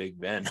better than Big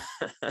Ben.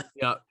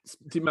 Yeah,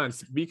 man.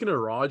 Speaking of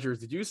Rodgers,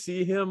 did you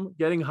see him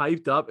getting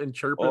hyped up and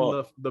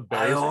chirping the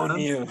Bears? I own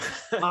you.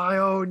 I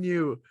own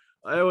you.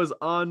 It was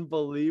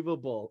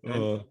unbelievable.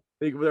 And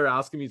they're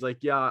asking me, he's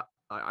like, "Yeah,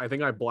 I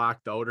think I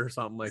blacked out or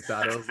something like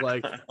that." I was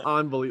like,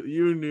 "Unbelievable!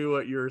 You knew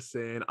what you were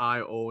saying.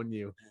 I own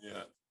you."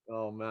 Yeah.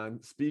 Oh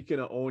man. Speaking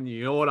of own you,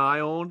 you know what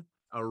I own?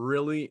 A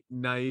really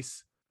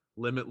nice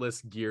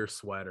Limitless Gear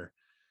sweater.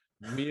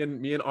 Me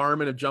and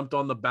Armin have jumped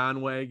on the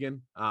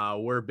bandwagon.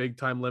 We're big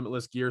time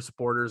Limitless Gear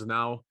supporters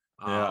now.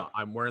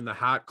 I'm wearing the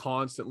hat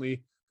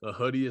constantly. The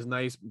hoodie is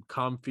nice,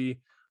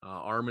 comfy.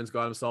 Armin's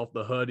got himself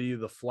the hoodie,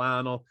 the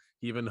flannel.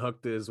 He even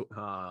hooked his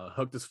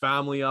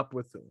family up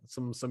with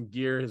some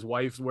gear. His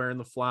wife's wearing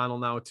the flannel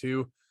now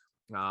too.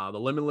 The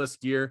Limitless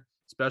Gear,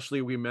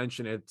 especially, we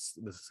mentioned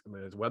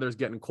the weather's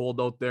getting cold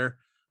out there.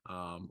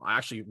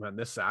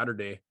 This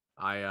Saturday,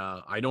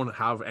 I don't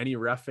have any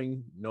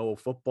reffing, no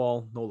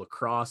football, no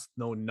lacrosse,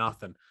 no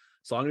nothing.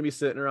 So I'm gonna be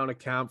sitting around a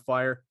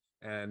campfire,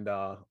 and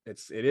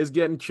it is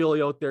getting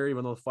chilly out there,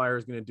 even though the fire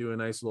is gonna do a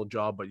nice little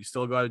job, but you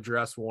still got to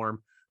dress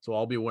warm. So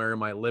I'll be wearing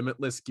my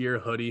Limitless Gear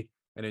hoodie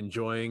and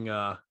enjoying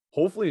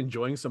hopefully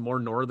enjoying some more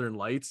northern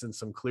lights and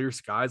some clear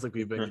skies like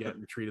we've been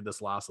getting treated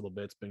this last little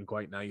bit. It's been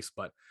quite nice.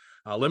 But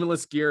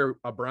Limitless Gear,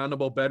 a brand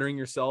about bettering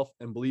yourself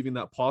and believing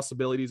that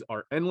possibilities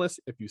are endless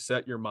if you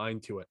set your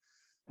mind to it.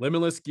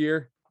 Limitless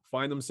Gear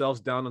find themselves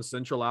down on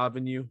Central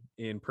Avenue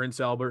in Prince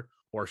Albert,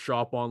 or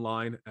shop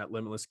online at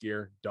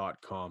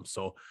limitlessgear.com.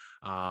 So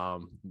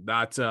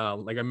that's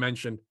like I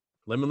mentioned,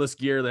 Limitless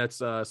Gear, that's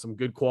some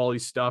good quality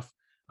stuff.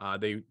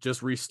 They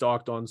just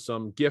restocked on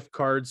some gift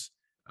cards.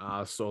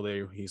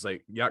 So he's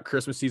like, yeah,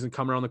 Christmas season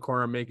coming around the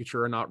corner. I'm making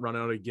sure I'm not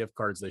running out of gift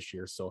cards this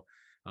year. So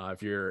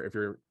if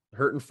you're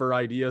hurting for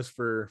ideas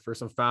for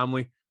some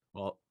family,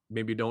 well,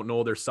 maybe don't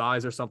know their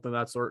size or something of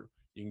that sort,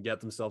 you can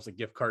get themselves a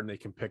gift card and they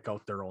can pick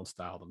out their own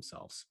style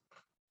themselves.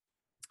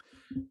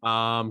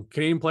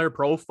 Canadian player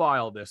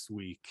profile this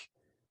week.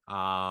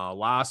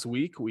 Last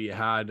week we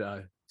had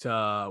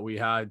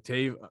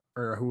Tave,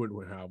 or who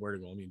would have, where to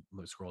go? Let me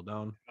scroll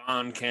down.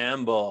 Tavon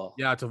Campbell.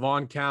 Yeah,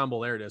 Tavon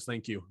Campbell. There it is.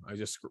 Thank you. I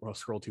just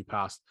scrolled too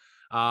past.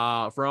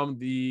 From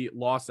the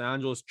Los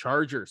Angeles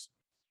Chargers,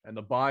 and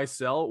the buy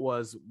sell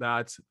was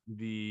that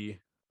the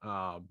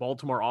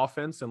Baltimore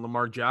offense and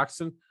Lamar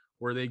Jackson,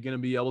 were they going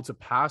to be able to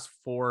pass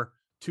for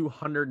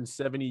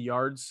 270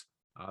 yards?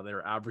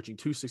 They're averaging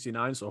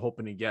 269, so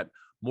hoping to get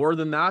more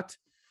than that.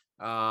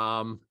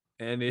 Yeah,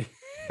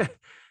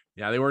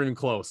 they weren't even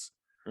close.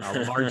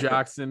 Lamar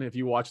Jackson, if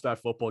you watch that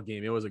football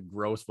game, it was a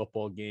gross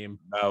football game.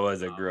 That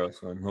was a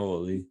gross one.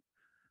 Holy.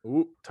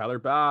 Ooh, Tyler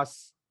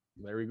Bass.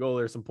 There we go.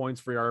 There's some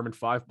points for you, Armin.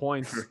 5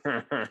 points.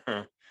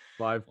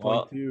 5.2.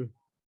 Well,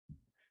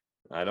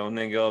 I don't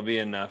think it'll be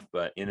enough,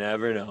 but you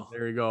never know.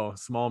 There you go.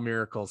 Small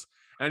miracles.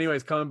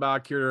 Anyways, coming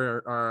back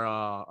here to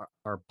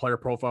our player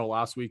profile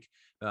last week,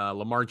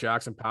 Lamar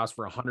Jackson passed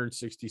for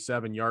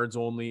 167 yards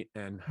only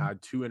and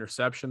had 2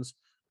 interceptions.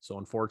 So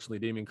unfortunately,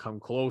 didn't even come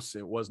close.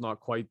 It was not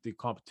quite the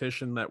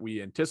competition that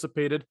we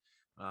anticipated.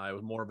 It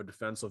was more of a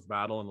defensive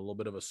battle and a little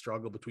bit of a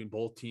struggle between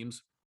both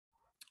teams.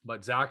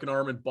 But Zach and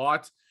Armin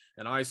bought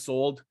and I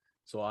sold.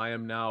 So I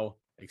am now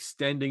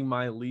extending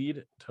my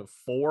lead to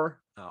 4.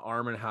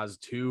 Armin has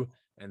 2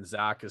 and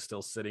Zach is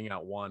still sitting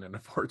at 1. And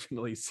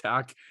unfortunately,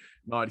 Zach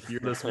not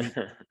here this week.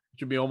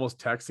 Should be almost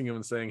texting him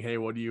and saying, hey,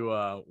 what are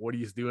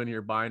you doing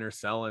here, buying or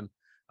selling?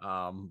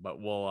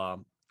 But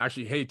we'll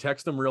actually, hey,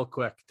 text him real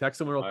quick.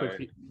 Text him real quick.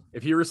 Right.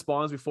 If he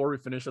responds before we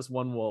finish this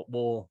one,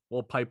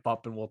 we'll pipe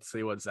up and we'll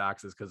see what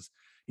Zach's is, because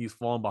he's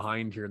falling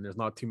behind here and there's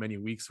not too many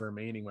weeks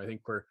remaining. I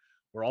think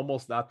we're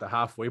almost at the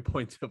halfway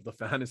point of the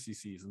fantasy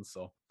season.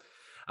 So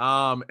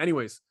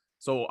anyways,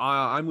 so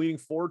I'm leading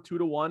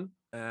 4-2-1.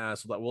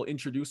 So that we'll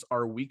introduce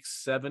our week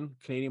 7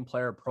 Canadian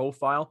player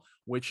profile,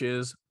 which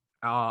is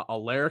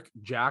Alaric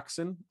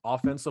Jackson,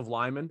 offensive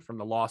lineman from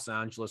the Los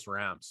Angeles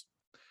Rams.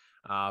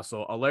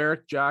 So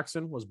Alaric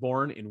Jackson was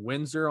born in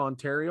Windsor,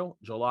 Ontario,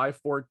 July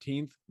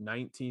 14th,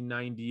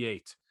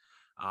 1998.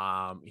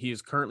 He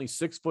is currently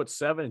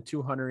 6'7" and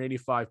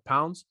 285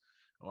 pounds.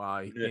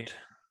 In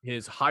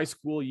his high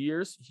school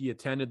years, he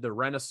attended the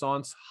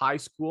Renaissance High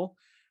School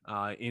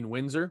in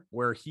Windsor,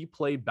 where he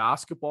played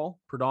basketball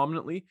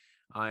predominantly,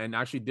 and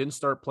actually didn't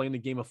start playing the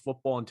game of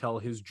football until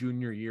his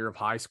junior year of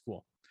high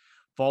school.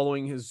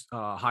 Following his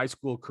high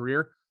school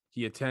career,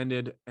 he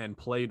attended and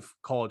played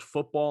college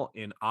football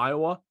in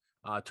Iowa,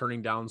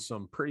 turning down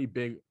some pretty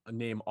big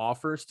name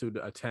offers to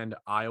attend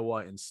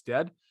Iowa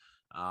instead.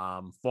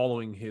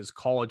 Following his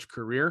college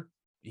career,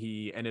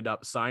 he ended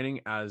up signing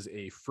as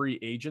a free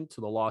agent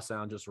to the Los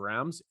Angeles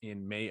Rams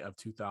in May of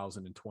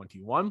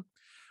 2021.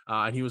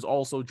 And he was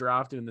also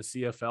drafted in the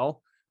CFL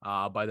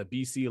by the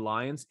BC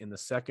Lions in the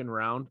 2nd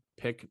round,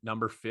 pick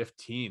number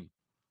 15.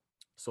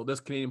 So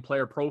this Canadian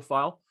player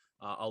profile,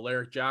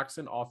 Alaric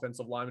Jackson,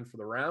 offensive lineman for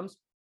the Rams.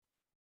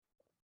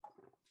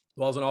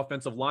 Well, as an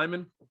offensive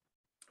lineman,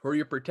 who are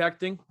you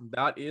protecting?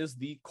 That is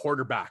the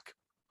quarterback.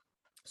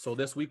 So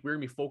this week we're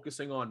going to be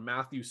focusing on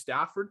Matthew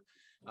Stafford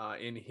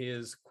in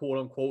his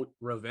quote-unquote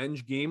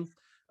revenge game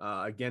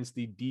against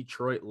the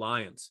Detroit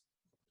Lions.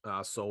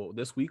 So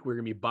this week we're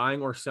going to be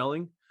buying or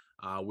selling.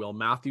 Will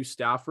Matthew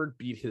Stafford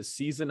beat his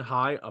season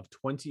high of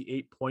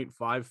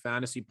 28.5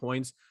 fantasy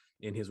points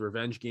in his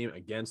revenge game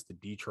against the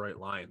Detroit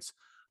Lions?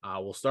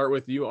 We'll start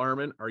with you,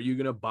 Armin. Are you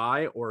going to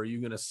buy or are you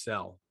going to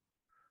sell?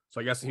 So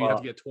I guess you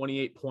have to get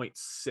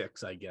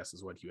 28.6, I guess,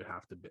 is what you would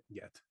have to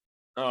get.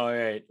 All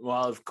right.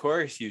 Well, of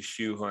course you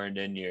shoehorned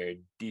in your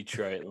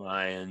Detroit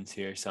Lions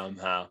here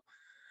somehow,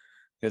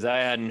 because I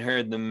hadn't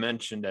heard them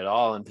mentioned at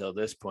all until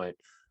this point.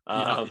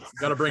 Got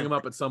to bring them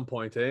up at some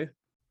point, eh?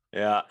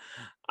 Yeah.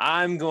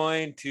 I'm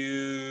going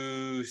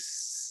to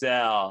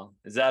sell.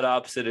 Is that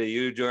opposite of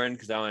you, Jordan?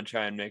 Because I want to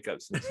try and make up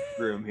some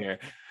room here.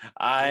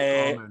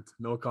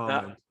 No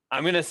comment.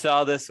 I'm going to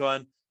sell this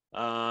one.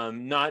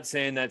 Not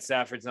saying that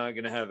Stafford's not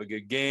going to have a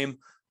good game.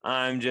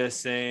 I'm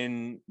just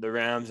saying the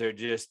Rams are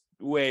just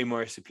way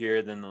more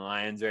superior than the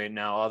Lions right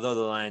now, although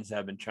the Lions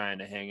have been trying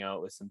to hang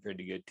out with some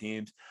pretty good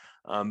teams.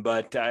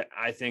 But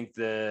I think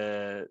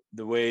the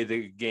way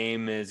the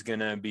game is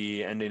going to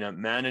be ending up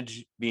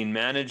being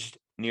managed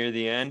near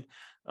the end,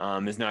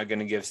 is not going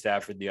to give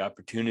Stafford the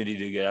opportunity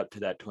to get up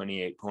to that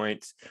 28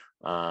 points.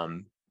 So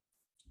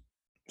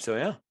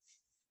yeah.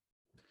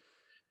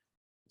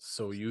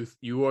 So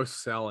you are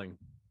selling.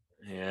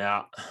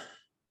 Yeah.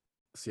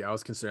 See, I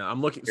was considering.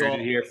 I'm looking. Heard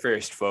it here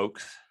first,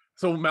 folks.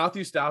 So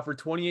Matthew Stafford,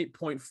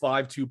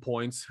 28.52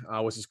 points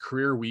was his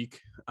career week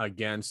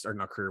against, or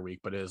not career week,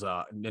 but his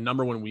the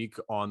number one week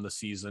on the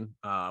season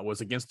was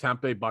against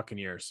Tampa Bay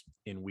Buccaneers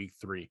in week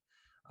 3.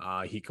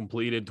 He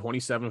completed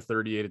 27 of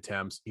 38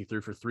 attempts. He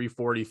threw for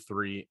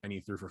 343 and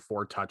he threw for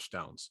 4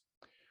 touchdowns.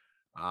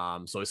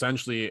 So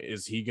essentially,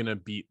 is he going to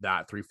beat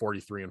that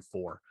 343 and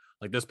 4?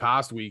 Like this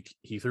past week,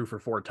 he threw for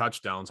 4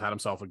 touchdowns, had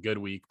himself a good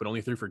week, but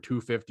only threw for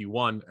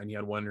 251 and he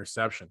had 1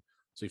 interception.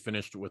 So he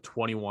finished with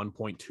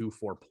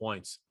 21.24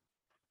 points.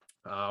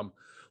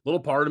 Little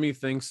part of me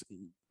thinks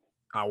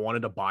I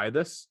wanted to buy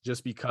this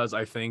just because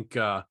I think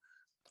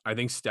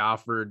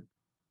Stafford,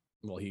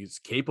 well, he's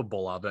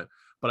capable of it.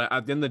 But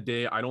at the end of the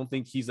day, I don't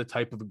think he's the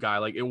type of guy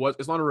like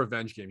it's not a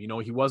revenge game. You know,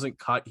 he wasn't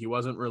cut. He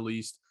wasn't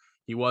released.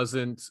 He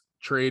wasn't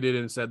traded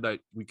and said that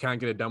we can't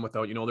get it done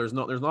without, you know, there's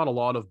not a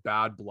lot of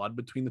bad blood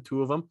between the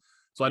two of them.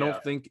 So I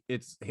don't think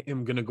it's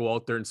him going to go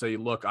out there and say,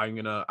 look, I'm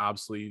going to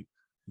absolutely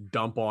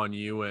dump on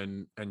you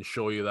and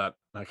show you that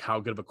like how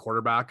good of a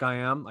quarterback I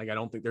am. Like, I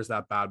don't think there's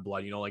that bad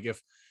blood, you know, like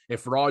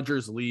if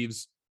Rodgers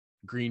leaves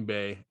Green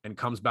Bay and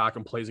comes back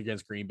and plays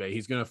against Green Bay,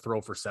 he's going to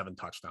throw for 7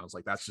 touchdowns.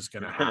 Like that's just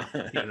going to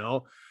happen, you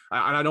know?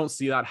 I don't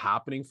see that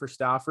happening for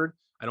Stafford.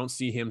 I don't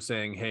see him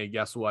saying, hey,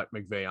 guess what,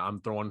 McVay,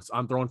 I'm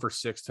throwing for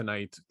 6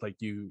 tonight. Like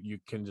you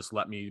can just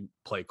let me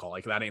play call.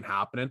 Like that ain't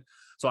happening.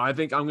 So I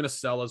think I'm going to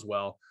sell as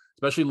well,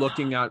 especially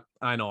looking at,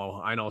 I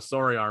know.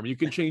 Sorry, Arm. You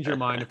can change your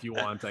mind if you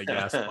want, I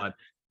guess, but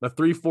the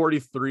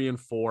 343 and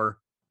 4,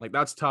 like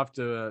that's tough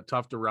to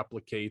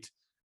replicate.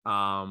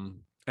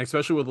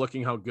 Especially with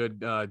looking how good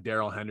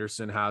Darrell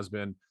Henderson has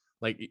been.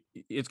 Like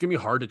it's gonna be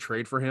hard to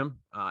trade for him,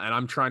 and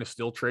I'm trying to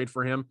still trade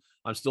for him.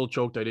 I'm still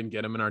choked I didn't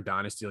get him in our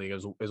dynasty league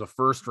as a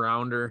first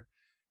rounder,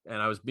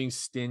 and I was being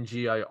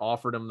stingy. I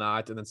offered him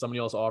that, and then somebody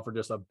else offered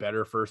just a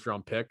better first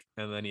round pick,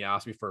 and then he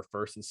asked me for a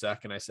first and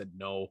second. I said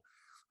no.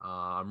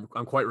 I'm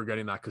quite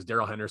regretting that because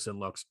Darrell Henderson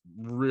looks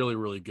really,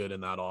 really good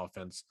in that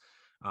offense.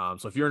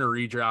 So if you're in a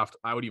redraft,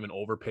 I would even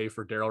overpay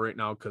for Darrell right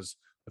now because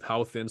of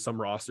how thin some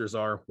rosters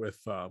are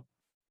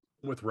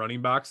with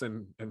running backs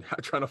and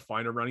trying to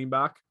find a running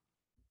back.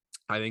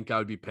 I think I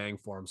would be paying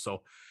for him.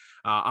 So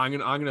I'm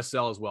gonna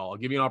sell as well. I'll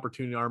give you an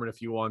opportunity, Armin,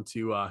 if you want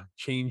to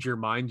change your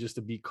mind just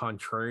to be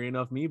contrarian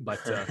of me. But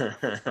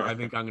I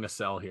think I'm gonna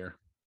sell here.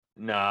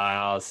 No,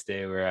 I'll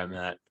stay where I'm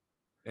at.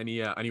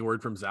 Any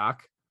word from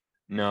Zach?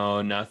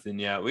 No, nothing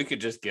yet. We could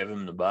just give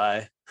him the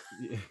buy.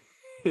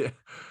 Yeah.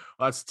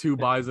 That's 2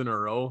 buys in a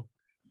row.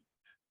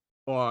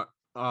 Or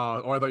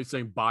I thought you were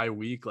saying bye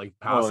week, like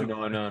passing.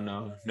 Oh,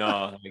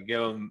 no.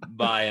 Give him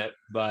buy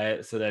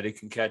it so that he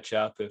can catch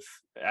up, if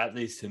at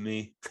least to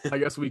me. I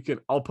guess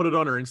I'll put it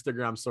on our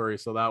Instagram story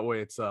so that way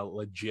it's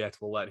legit.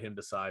 We'll let him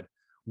decide.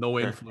 No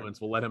influence.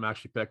 We'll let him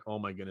actually pick. Oh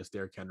my goodness,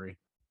 Derrick Henry.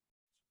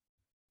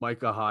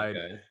 Micah Hyde.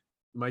 Okay.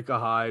 Micah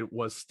Hyde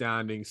was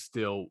standing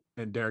still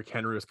and Derrick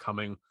Henry was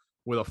coming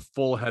with a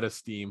full head of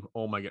steam.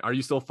 Oh my God. Are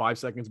you still 5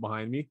 seconds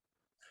behind me?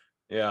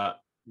 Yeah.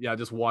 Yeah,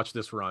 just watch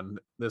this run.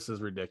 This is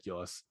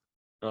ridiculous.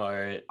 All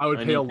right. I would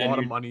pay a lot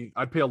of money.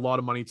 I'd pay a lot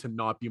of money to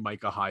not be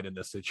Micah Hyde in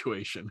this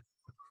situation.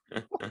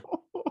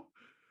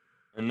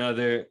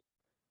 Another.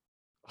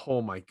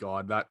 Oh my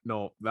God. That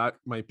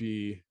might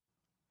be.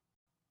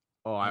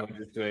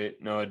 Just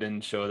wait. No, it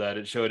didn't show that.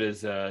 It showed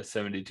his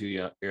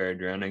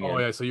 72-yard run again. Oh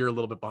yeah. So you're a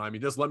little bit behind me.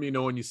 Just let me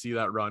know when you see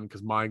that run.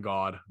 Cause my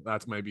God,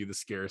 that might be the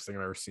scariest thing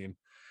I've ever seen.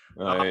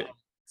 All right.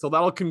 So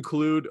that'll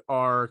conclude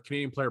our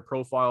Canadian player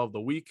profile of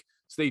the week.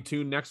 Stay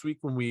tuned next week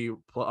when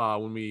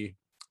we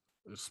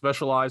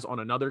specialize on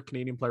another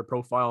Canadian player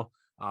profile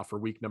for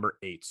week number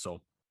 8.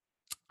 So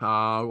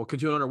we'll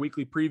continue on our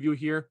weekly preview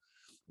here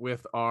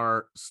with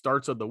our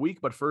starts of the week.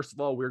 But first of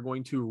all, we're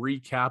going to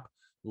recap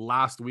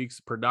last week's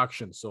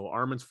production. So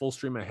Armin's full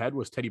stream ahead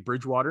was Teddy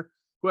Bridgewater,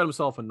 who had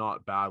himself a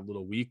not bad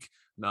little week.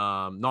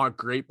 Not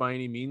great by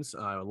any means.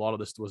 A lot of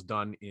this was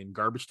done in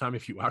garbage time.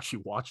 If you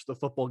actually watched the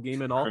football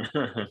game at all,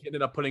 he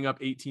ended up putting up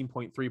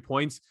 18.3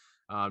 points.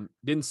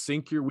 Didn't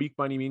sink your week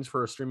by any means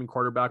for a streaming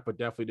quarterback, but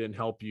definitely didn't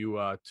help you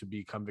to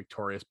become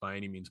victorious by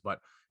any means. But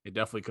it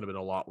definitely could have been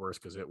a lot worse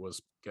because it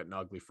was getting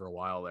ugly for a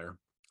while there.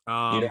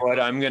 You know what?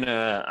 I'm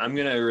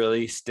gonna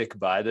really stick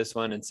by this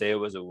one and say it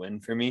was a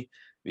win for me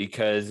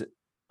because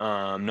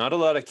not a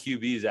lot of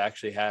QBs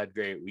actually had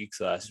great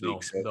weeks last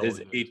week. So his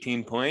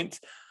 18 points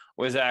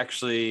was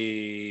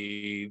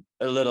actually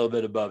a little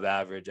bit above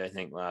average, I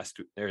think,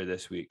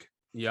 this week.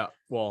 Yeah,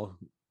 well,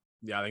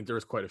 yeah, I think there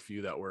was quite a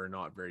few that were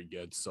not very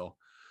good. So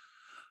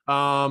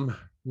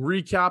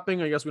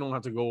recapping, I guess we don't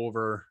have to go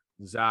over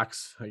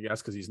Zach's, I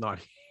guess, because he's not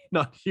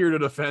here to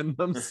defend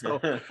them. So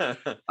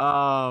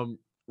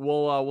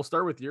we'll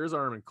start with yours,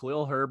 Armin.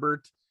 Khalil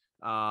Herbert,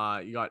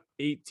 you got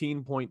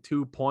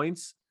 18.2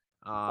 points.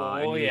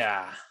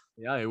 Yeah,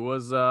 it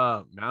was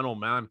man, oh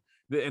man.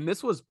 And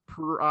this was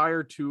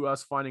prior to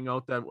us finding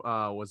out that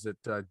was it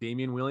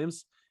Damian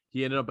Williams.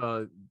 He ended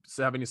up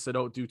having to sit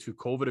out due to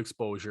COVID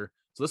exposure.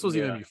 So this was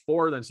even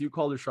before then. So you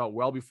called your shot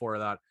well before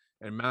that.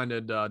 And man,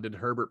 did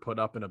Herbert put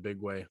up in a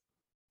big way.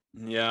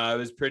 Yeah, I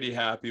was pretty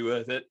happy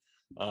with it.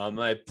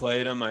 I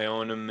played him, I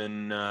own him,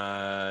 and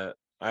I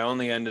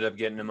only ended up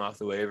getting him off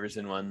the waivers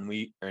in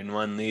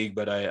one league,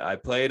 but I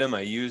played him.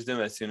 I used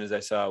him as soon as I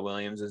saw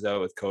Williams was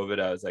out with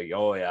COVID. I was like,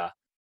 oh yeah,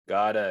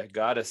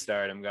 gotta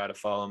start him, gotta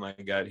follow my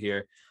gut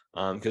here.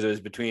 Because it was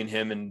between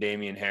him and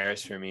Damian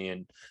Harris for me,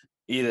 and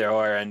either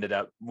or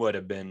would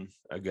have been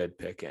a good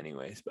pick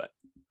anyways. But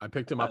I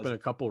picked him up in a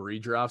couple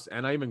redrafts,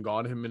 and I even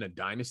got him in a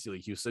dynasty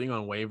league. He was sitting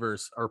on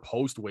waivers or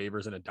post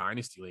waivers in a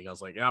dynasty league. I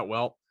was like, yeah,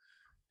 well,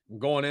 I'm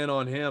going in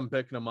on him,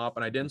 picking him up,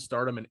 and I didn't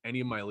start him in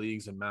any of my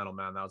leagues. And man, oh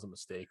man, that was a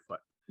mistake. But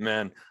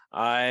man,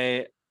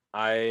 I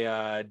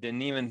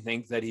didn't even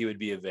think that he would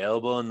be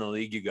available in the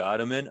league you got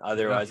him in.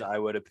 Otherwise, I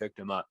would have picked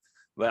him up.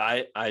 But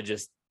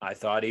I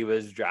thought he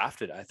was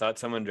drafted. I thought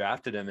someone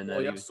drafted him, and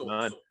then he was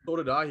gone. So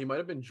did I. He might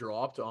have been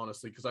dropped,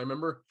 honestly, because I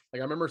remember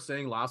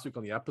saying last week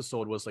on the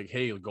episode was like,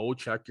 hey, go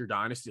check your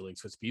dynasty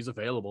leagues because if he's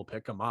available,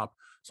 pick him up.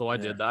 So I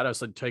did that. I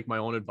said, take my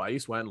own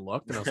advice, went and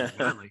looked, and I was like,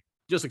 man, like,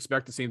 just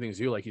expect the same thing as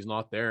you. Like, he's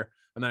not there.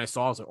 And then I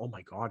was like, oh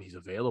my God, he's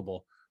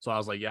available. So I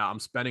was like, yeah, I'm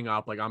spending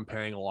up. Like, I'm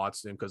paying a lot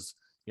soon because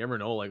you never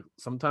know. Like,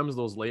 sometimes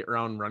those late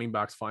round running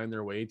backs find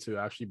their way to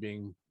actually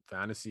being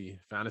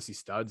fantasy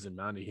studs, and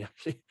man, he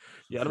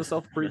had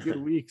himself a pretty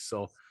good week.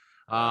 So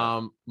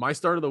my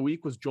start of the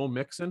week was Joe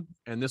Mixon,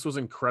 and this was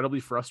incredibly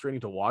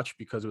frustrating to watch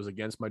because it was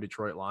against my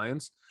Detroit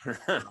Lions.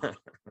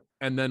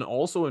 And then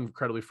also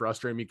incredibly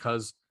frustrating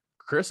because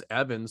Chris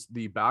Evans,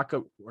 the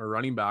backup or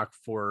running back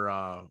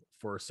for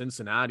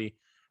Cincinnati,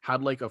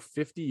 had like a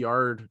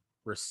 50-yard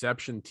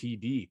reception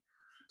TD.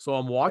 So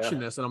I'm watching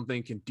this and I'm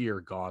thinking,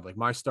 dear God, like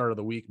my start of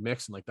the week,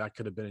 Mixon, like that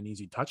could have been an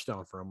easy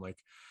touchdown for him. Like,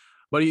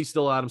 but he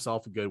still had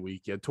himself a good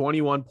week. He had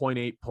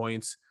 21.8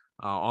 points.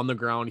 On the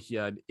ground, he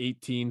had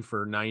 18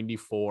 for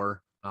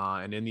 94.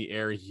 And in the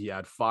air, he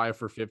had 5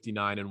 for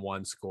 59 and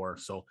 1 score.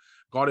 So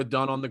got it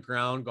done on the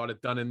ground, got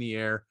it done in the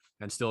air,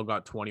 and still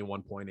got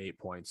 21.8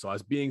 points. So I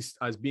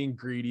was being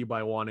greedy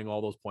by wanting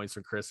all those points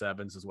from Chris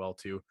Evans as well,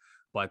 too.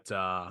 But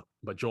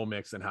Joe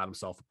Mixon had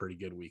himself a pretty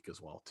good week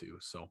as well, too.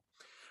 So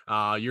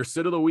your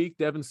sit of the week,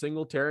 Devin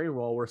Singletary.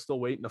 Well, we're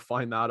still waiting to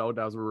find that out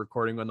as we're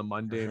recording on the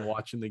Monday and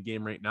watching the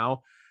game right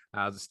now.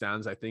 As it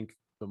stands, I think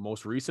the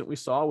most recent we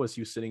saw was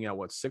he was sitting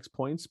at 6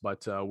 points,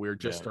 but we're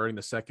just starting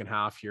the second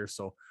half here.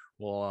 So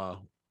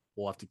we'll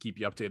have to keep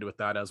you updated with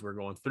that as we're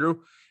going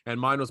through. And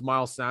mine was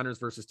Miles Sanders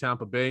versus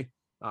Tampa Bay.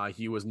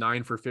 He was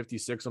 9 for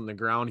 56 on the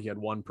ground. He had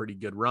one pretty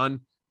good run.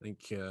 I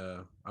think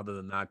other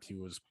than that, he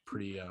was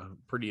pretty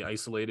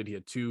isolated. He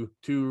had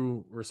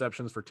two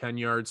receptions for 10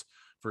 yards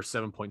for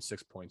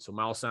 7.6 points. So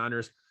Miles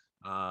Sanders,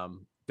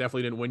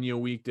 definitely didn't win you a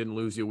week, didn't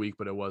lose you a week,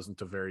 but it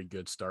wasn't a very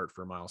good start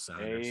for Miles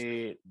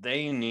Sanders.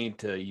 They need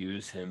to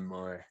use him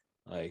more.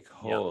 Like,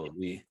 holy.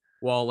 Yeah.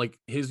 Well, like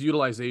his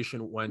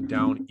utilization went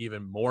down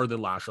even more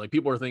than last year. Like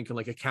people are thinking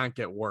like it can't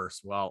get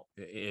worse. Well,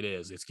 it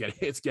is.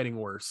 It's getting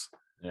worse.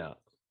 Yeah.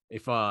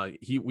 If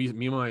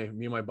me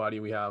and my buddy,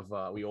 we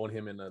own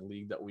him in a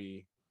league that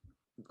we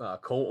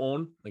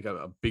co-own, like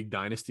a big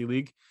dynasty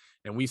league,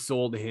 and we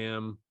sold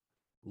him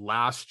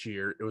last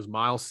year. It was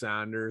Miles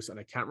Sanders, and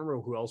I can't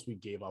remember who else we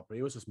gave up, but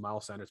it was just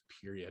Miles Sanders,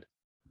 period.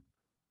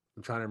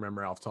 I'm trying to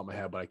remember off the top of my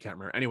head, but I can't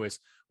remember. Anyways,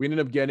 we ended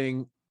up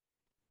getting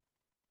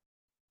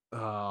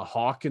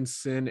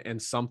Hawkinson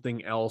and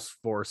something else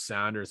for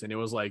Sanders, and it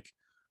was like,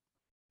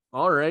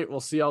 all right, we'll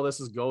see how this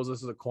goes.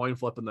 This is a coin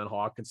flip, and then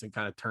Hawkinson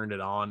kind of turned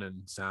it on,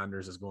 and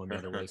Sanders is going the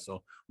other way.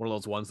 So one of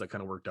those ones that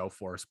kind of worked out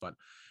for us. But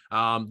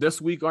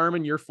this week,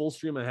 Armin, you're full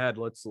stream ahead.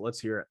 Let's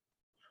hear it.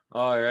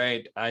 All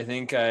right. I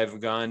think I've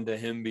gone to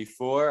him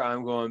before.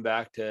 I'm going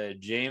back to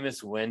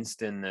Jameis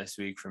Winston this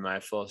week for my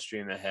full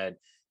stream ahead.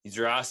 He's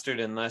rostered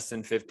in less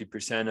than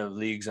 50% of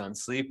leagues on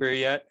Sleeper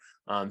yet.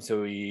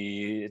 So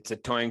it's a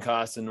coin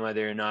cost on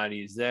whether or not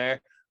he's there,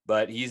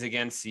 but he's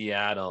against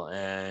Seattle.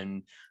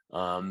 And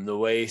the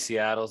way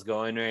Seattle's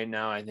going right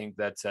now, I think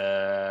that's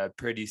a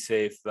pretty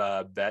safe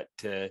bet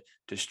to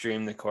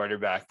stream the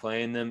quarterback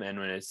playing them. And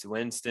when it's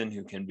Winston,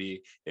 who can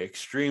be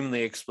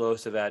extremely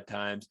explosive at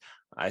times,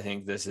 I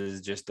think this is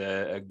just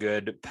a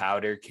good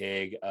powder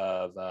keg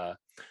of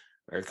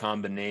or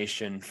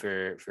combination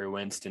for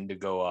Winston to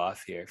go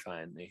off here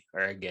finally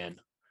or again.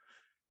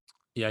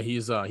 Yeah,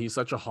 he's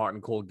such a hot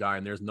and cold guy,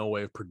 and there's no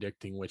way of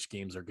predicting which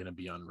games are going to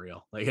be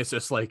unreal. Like it's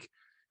just like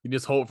you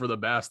just hope for the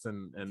best,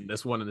 and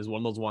this one is one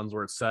of those ones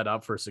where it's set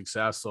up for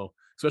success. So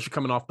especially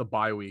coming off the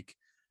bye week,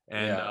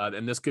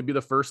 and this could be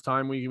the first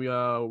time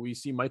we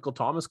see Michael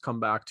Thomas come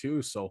back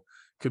too. So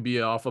could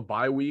be off a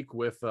bye week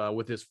with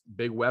his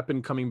big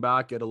weapon coming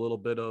back, get a little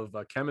bit of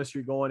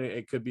chemistry going.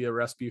 It could be a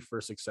recipe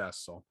for success.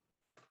 So,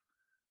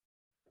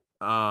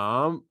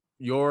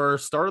 your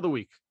start of the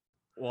week.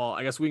 Well,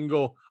 I guess we can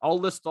go. I'll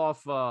list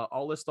off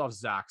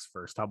Zach's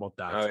first. How about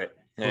that? All right.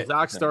 So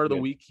Zach's start of the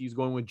week, he's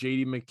going with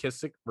JD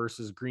McKissick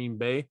versus Green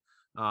Bay.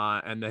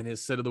 And then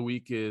his sit of the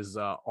week is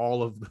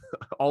all of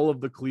all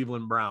of the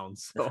Cleveland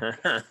Browns. So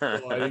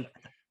I think,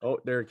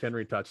 Derrick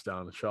Henry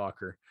touchdown,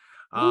 shocker.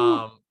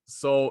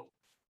 So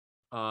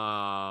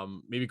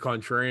maybe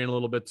contrarian a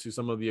little bit to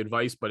some of the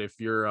advice, but if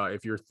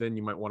you're thin,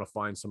 you might want to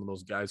find some of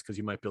those guys because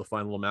you might be able to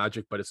find a little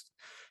magic. But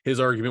his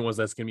argument was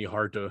that's gonna be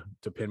hard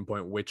to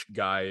pinpoint which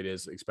guy it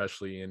is,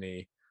 especially in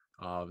a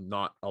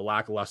not a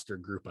lackluster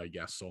group, I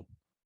guess. So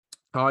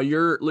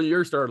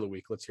your start of the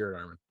week. Let's hear it,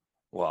 Armin.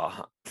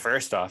 Well,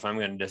 first off, I'm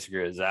going to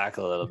disagree with Zach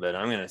a little bit.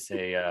 I'm going to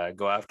say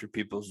go after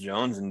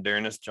Peoples-Jones and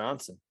D'Ernest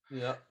Johnson.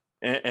 Yeah.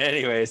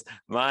 Anyways,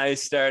 my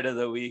start of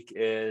the week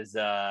is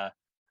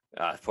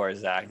poor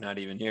Zach, not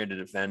even here to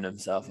defend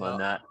himself on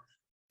that.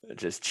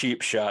 Just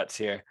cheap shots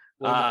here.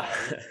 But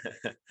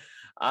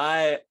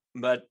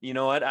you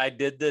know what? I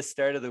did this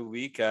start of the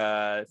week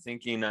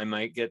thinking I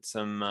might get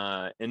some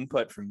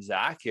input from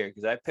Zach here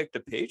because I picked a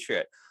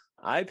Patriot.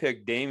 I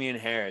picked Damian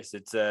Harris.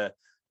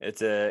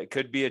 It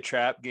could be a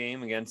trap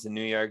game against the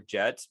New York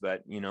Jets,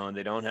 but you know,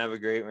 they don't have a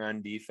great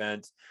run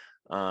defense.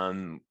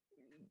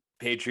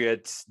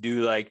 Patriots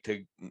do like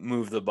to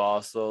move the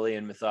ball slowly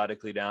and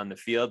methodically down the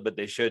field, but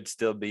they should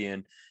still be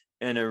in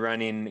a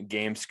running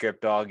game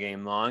script all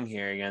game long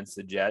here against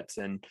the Jets.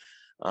 And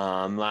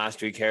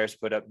last week Harris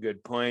put up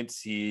good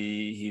points.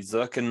 He's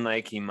looking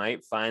like he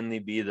might finally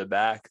be the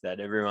back that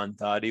everyone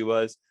thought he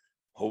was.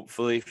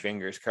 Hopefully,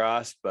 fingers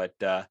crossed, but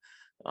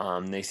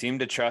they seem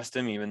to trust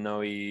him, even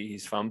though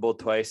he's fumbled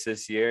twice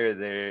this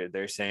year.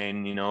 They're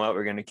saying, you know what,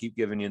 we're going to keep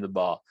giving you the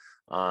ball.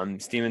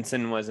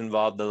 Stevenson was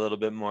involved a little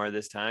bit more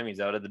this time. He's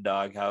out of the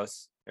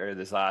doghouse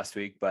this last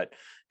week, but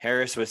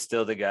Harris was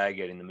still the guy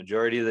getting the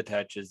majority of the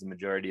touches, the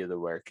majority of the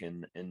work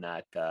in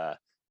that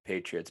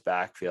Patriots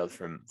backfield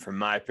from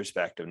my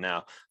perspective.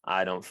 Now,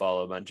 I don't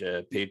follow a bunch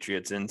of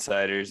Patriots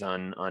insiders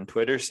on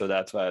Twitter, so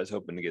that's why I was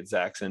hoping to get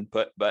Zach's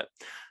input, but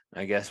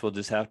I guess we'll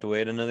just have to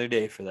wait another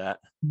day for that.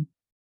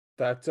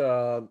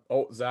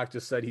 Zach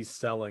just said he's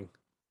selling.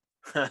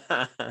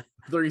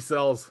 3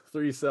 sells.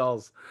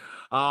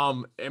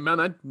 And man,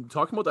 I'm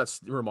talking about that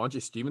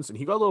Ramondre Stevenson.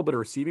 He got a little bit of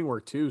receiving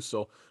work too,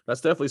 so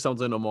that's definitely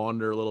something to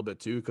monitor a little bit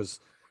too, because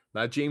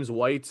that James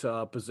White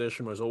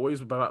position was always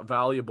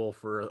valuable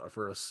for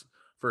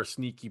a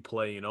sneaky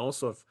play, you know.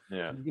 So if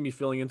you can be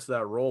filling into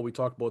that role, we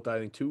talked about that I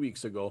think 2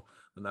 weeks ago,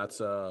 and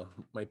that's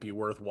might be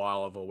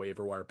worthwhile of a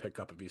waiver wire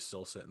pickup if he's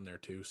still sitting there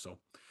too. So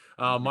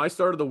my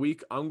start of the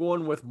week, I'm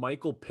going with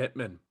Michael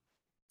Pittman,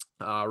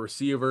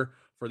 receiver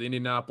for the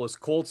Indianapolis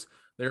Colts.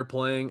 They're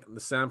playing the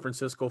San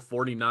Francisco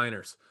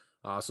 49ers.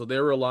 So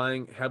they're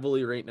relying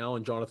heavily right now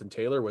on Jonathan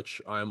Taylor,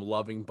 which I'm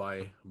loving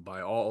by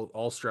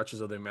all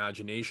stretches of the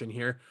imagination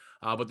here.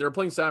 But they're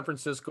playing San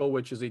Francisco,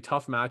 which is a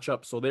tough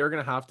matchup. So they're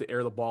going to have to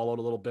air the ball out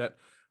a little bit.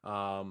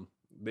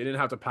 They didn't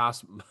have to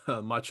pass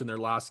much in their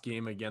last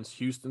game against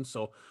Houston.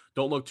 So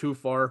don't look too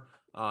far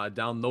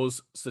down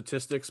those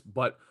statistics.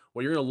 But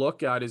what you're going to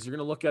look at is you're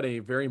going to look at a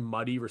very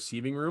muddy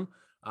receiving room.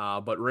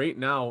 But right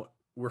now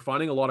we're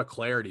finding a lot of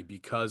clarity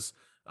because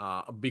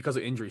of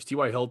injuries.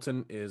 T.Y.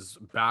 Hilton is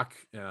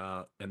back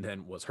and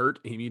then was hurt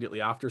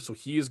immediately after. So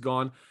he is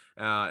gone.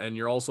 And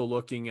you're also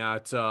looking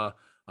at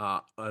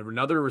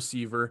another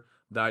receiver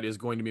that is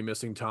going to be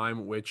missing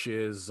time, which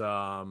is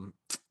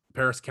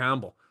Paris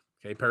Campbell.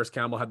 Okay, Paris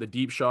Campbell had the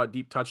deep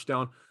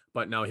touchdown,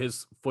 but now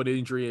his foot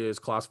injury is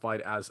classified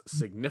as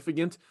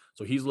significant.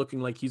 So he's looking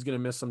like he's going to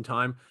miss some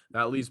time.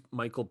 That leaves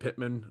Michael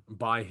Pittman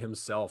by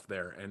himself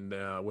there. And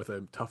with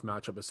a tough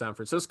matchup at San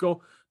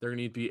Francisco, they're going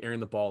to need to be airing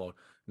the ball out.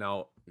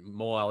 Now,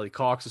 Mo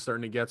Alley-Cox is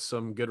starting to get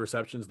some good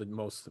receptions.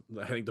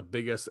 I think the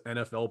biggest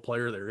NFL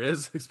player there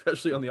is,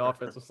 especially on the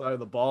offensive side of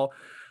the ball.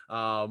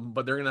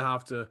 But they're going to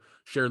have to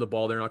share the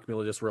ball. They're not going to be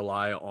able to just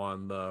rely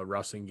on the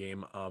rushing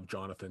game of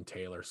Jonathan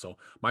Taylor. So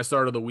my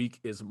start of the week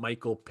is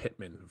Michael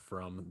Pittman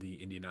from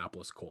the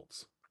Indianapolis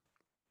Colts.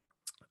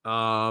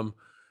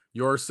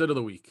 Your sit of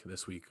the week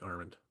this week,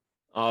 Armand.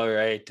 All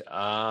right.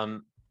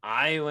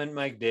 I went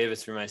Mike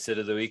Davis for my sit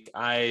of the week.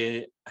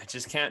 I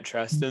just can't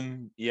trust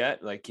him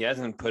yet. Like, he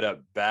hasn't put up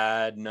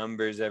bad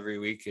numbers every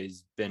week.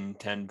 He's been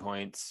 10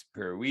 points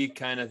per week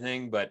kind of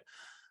thing, but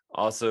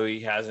also he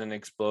hasn't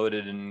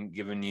exploded and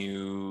given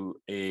you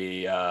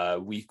a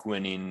week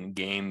winning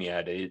game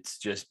yet. It's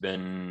just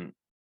been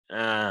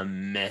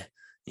meh,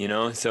 you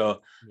know?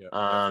 So,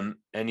 and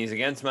he's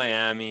against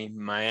Miami.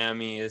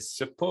 Miami is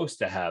supposed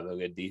to have a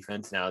good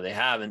defense. Now they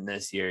haven't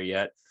this year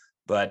yet.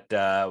 But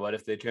what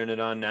if they turn it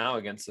on now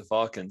against the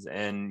Falcons?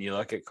 And you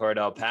look at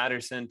Cordell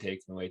Patterson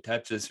taking away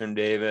touches from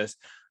Davis,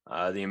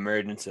 the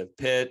emergence of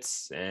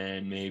Pitts,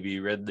 and maybe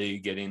Ridley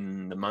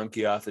getting the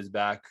monkey off his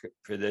back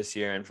for this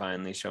year and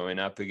finally showing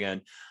up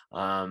again.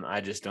 I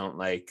just don't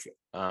like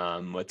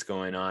what's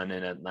going on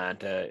in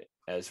Atlanta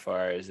as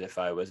far as if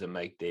I was a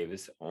Mike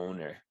Davis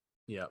owner.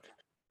 Yeah,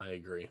 I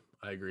agree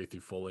with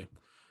you fully.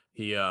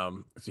 He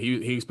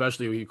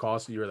especially he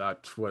cost you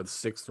that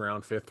 6th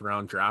round, 5th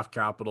round draft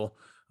capital.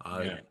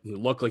 He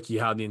looked like he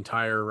had the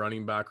entire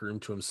running back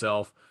room to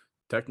himself.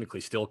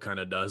 technically still kind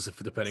of does, if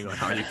depending on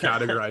how you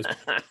categorize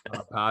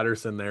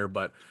Patterson there.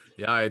 But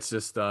yeah, it's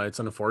just it's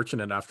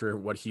unfortunate after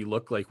what he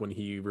looked like when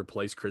he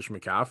replaced Christian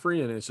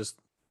McCaffrey, and it's just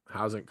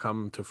hasn't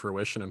come to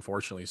fruition,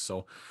 unfortunately.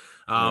 So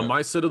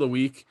my sit of the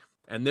week,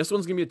 and this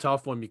one's gonna be a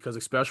tough one because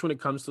especially when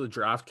it comes to the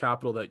draft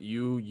capital that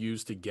you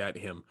use to get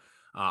him,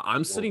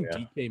 I'm sitting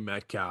DK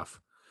Metcalf.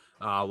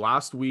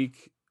 Last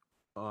week,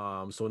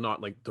 so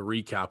not like the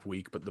recap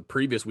week, but the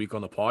previous week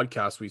on the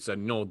podcast, we said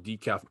no,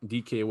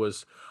 DK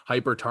was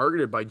hyper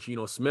targeted by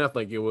Geno Smith.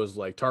 Like it was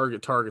like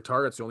target.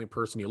 It's the only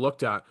person he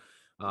looked at.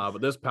 But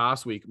this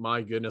past week,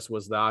 my goodness,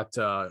 was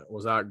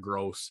that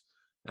gross.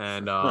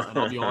 And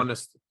I'll be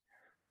honest,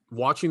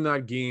 watching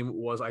that game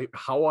was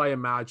how I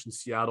imagine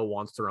Seattle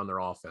wants to run their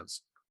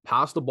offense.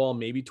 Pass the ball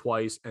maybe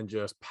twice and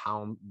just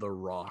pound the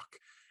rock.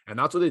 And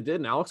that's what they did.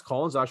 And Alex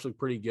Collins actually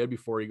pretty good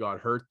before he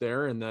got hurt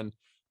there. And then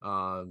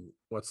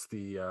what's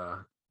the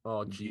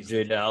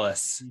DJ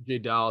Dallas.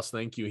 DJ Dallas,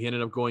 thank you. He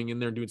ended up going in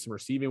there and doing some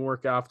receiving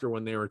work after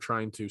when they were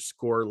trying to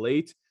score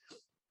late.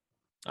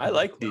 I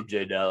like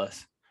DJ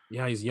Dallas.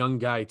 Yeah, he's a young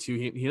guy too.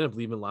 He ended up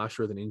leaving last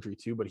year with an injury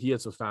too, but he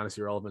had some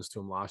fantasy relevance to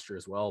him last year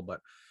as well. But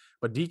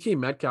DK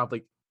Metcalf,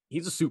 like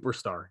he's a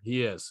superstar.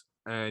 He is.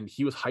 And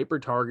he was hyper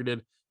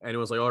targeted. And it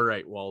was like, all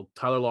right, well,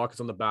 Tyler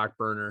Lockett's on the back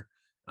burner.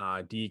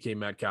 DK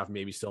Metcalf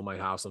maybe still might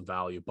have some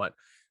value, but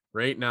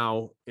right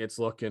now it's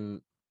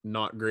looking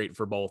not great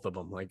for both of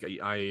them. Like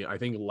I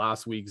think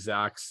last week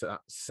Zach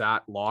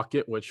sat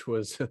Lockett, which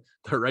was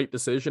the right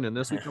decision, and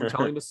this week I'm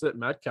telling him to sit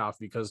Metcalf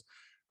because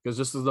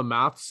just as the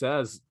math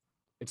says,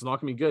 it's not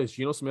going to be good.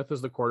 Geno Smith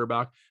is the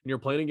quarterback, and you're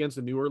playing against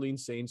the New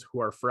Orleans Saints, who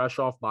are fresh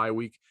off bye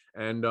week,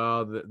 and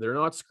they're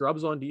not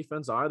scrubs on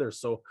defense either.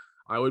 So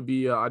I'd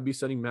be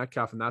setting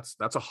Metcalf, and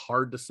that's a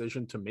hard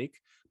decision to make.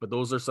 But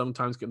those are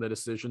sometimes the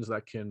decisions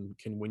that can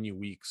win you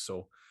weeks.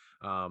 So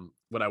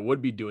what I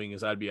would be doing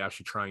is I'd be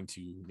actually trying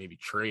to maybe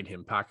trade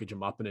him, package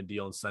him up in a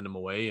deal and send him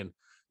away. And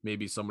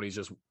maybe somebody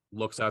just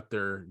looks at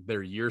their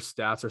year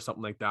stats or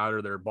something like that,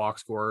 or their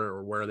box score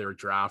or where they were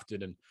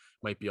drafted, and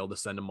might be able to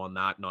send him on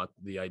that, not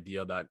the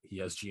idea that he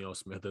has Geno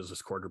Smith as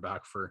his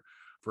quarterback for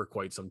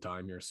quite some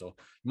time here. So you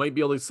might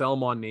be able to sell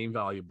him on name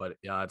value, but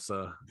yeah, it's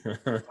time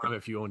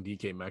if you own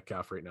DK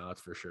Metcalf right now,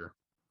 that's for sure.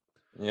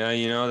 Yeah,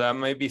 that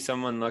might be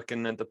someone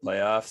looking at the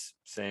playoffs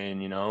saying,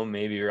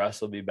 maybe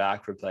Russ will be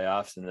back for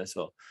playoffs and this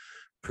will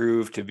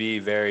prove to be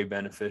very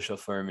beneficial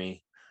for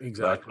me.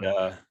 Exactly.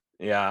 But,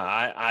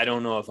 I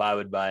don't know if I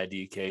would buy a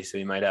DK, so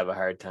you might have a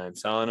hard time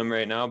selling him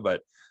right now,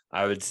 but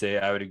I would say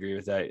I would agree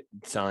with that.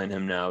 Selling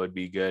him now would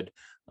be good.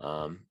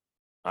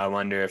 I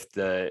wonder if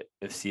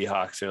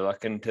Seahawks are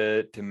looking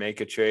to make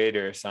a trade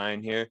or a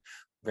sign here.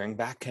 Bring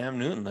back Cam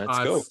Newton. Let's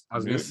go. I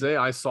was going to say,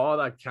 I saw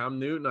that Cam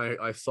Newton.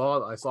 I saw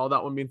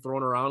that one being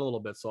thrown around a little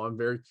bit. So I'm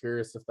very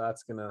curious if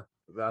that's going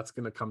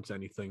to come to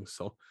anything.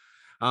 So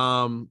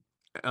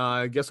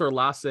I guess our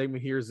last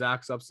segment here is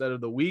Zach's upset of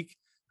the week.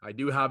 I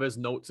do have his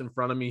notes in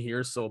front of me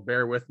here, so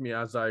bear with me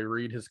as I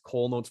read his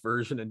Cole Notes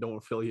version and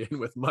don't fill you in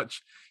with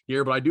much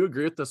here, but I do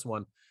agree with this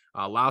one.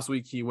 Last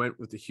week he went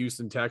with the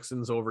Houston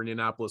Texans over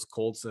Indianapolis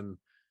Colts, and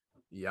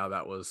yeah,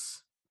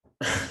 that's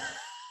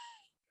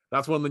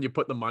one that you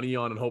put the money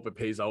on and hope it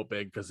pays out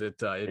big, because it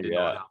did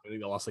not happen. I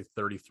think they lost like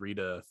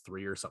 33-3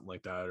 or something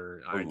like that,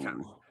 or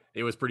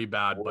it was pretty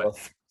bad. But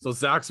so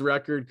Zach's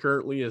record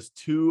currently is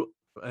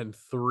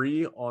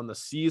 2-3 on the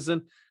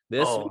season.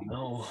 This week,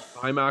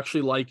 I'm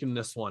actually liking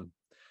this one.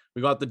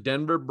 We got the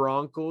Denver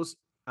Broncos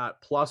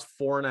at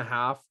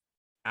 +4.5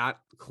 at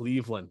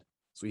Cleveland.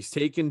 So he's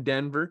taken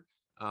Denver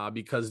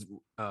because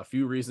a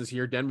few reasons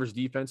here. Denver's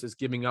defense is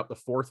giving up the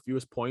 4th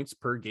fewest points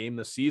per game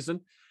this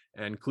season.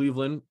 And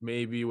Cleveland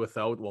may be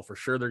without, well, for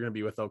sure they're going to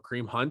be without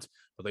Kareem Hunt,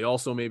 but they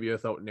also may be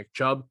without Nick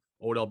Chubb,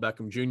 Odell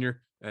Beckham Jr.,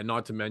 and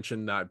not to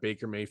mention that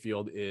Baker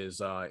Mayfield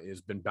is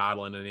been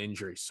battling an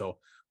injury. So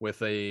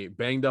with a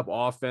banged up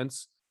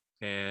offense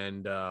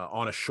and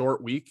on a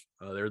short week,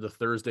 they're the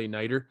Thursday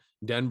nighter.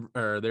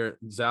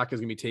 Zach is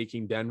going to be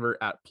taking Denver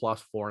at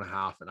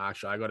 +4.5. And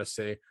actually, I got to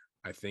say,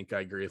 I think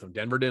I agree with him.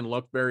 Denver didn't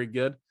look very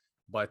good.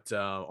 But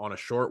on a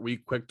short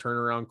week, quick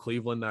turnaround,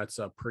 Cleveland, that's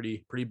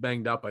pretty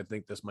banged up. I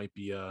think this might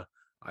be a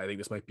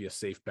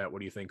safe bet. What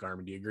do you think,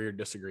 Armin? Do you agree or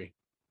disagree?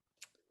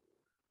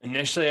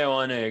 Initially, I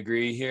want to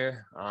agree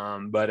here,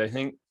 but I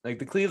think like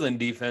the Cleveland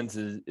defense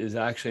is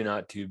actually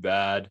not too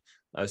bad.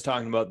 I was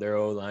talking about their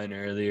O-line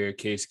earlier,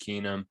 Case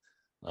Keenum,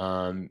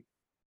 and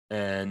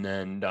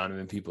then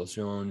Donovan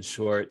Peoples-Jones,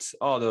 Schwartz,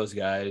 all those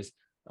guys.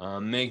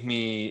 Make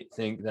me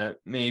think that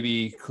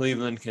maybe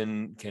Cleveland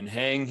can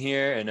hang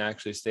here and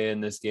actually stay in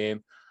this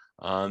game.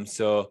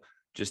 So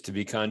just to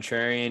be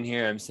contrarian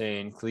here, I'm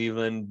saying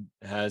Cleveland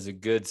has a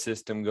good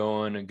system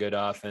going, a good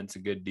offense, a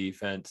good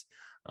defense.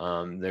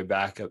 Their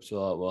backups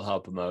will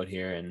help them out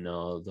here, and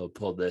they'll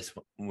pull this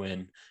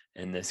win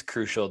and this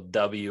crucial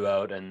W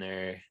out in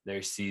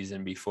their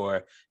season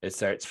before it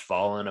starts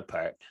falling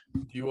apart.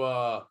 Do you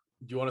want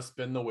to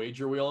spin the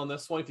wager wheel on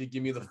this one? If you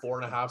give me the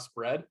 4.5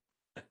 spread.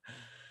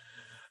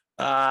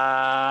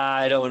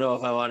 I don't know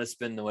if I want to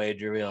spin the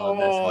wager wheel on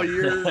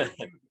this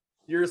one.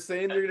 You're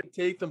saying they're going to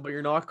take them, but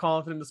you're not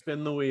confident to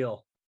spin the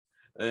wheel.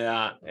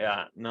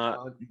 Yeah,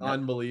 not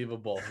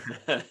Unbelievable.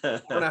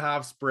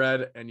 4.5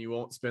 spread, and you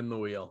won't spin the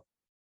wheel.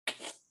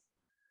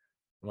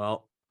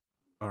 Well,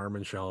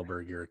 Armin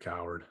Schellenberg, you're a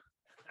coward.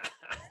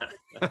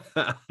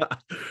 I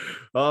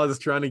was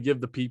trying to give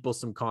the people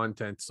some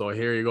content, so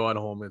here you go at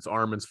home. It's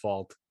Armin's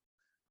fault.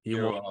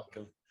 You're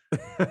welcome.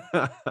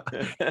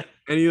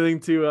 Anything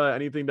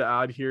to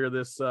add here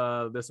this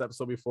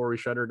episode before we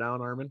shut her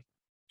down, Armin?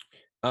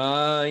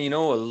 A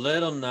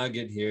little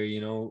nugget here.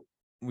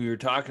 We were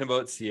talking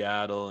about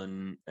Seattle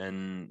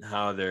and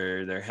how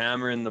they're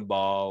hammering the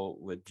ball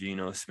with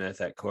Geno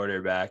Smith at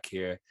quarterback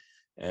here,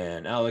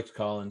 and Alex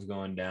Collins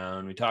going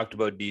down. We talked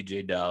about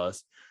DJ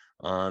Dallas.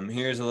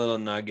 Here's a little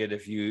nugget.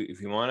 If you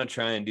want to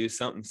try and do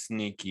something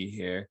sneaky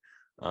here,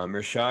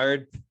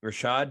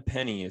 Rashad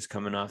Penny is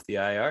coming off the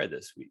IR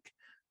this week.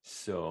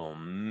 So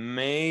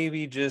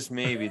maybe, just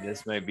maybe,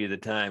 this might be the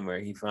time where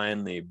he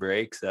finally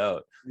breaks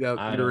out.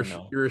 Yeah, your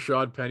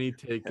Rashad Penny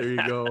take. There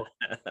you go.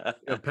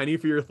 A penny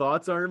for your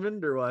thoughts,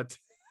 Armand, or what?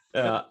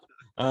 Yeah.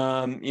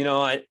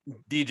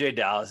 DJ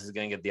Dallas is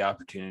going to get the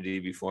opportunity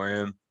before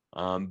him.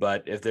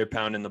 But if they're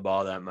pounding the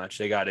ball that much,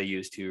 they got to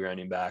use 2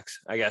 running backs.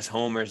 I guess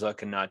Homer's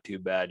looking not too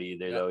bad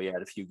either, though he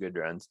had a few good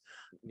runs.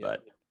 But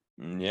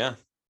yeah,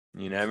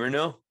 you never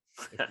know.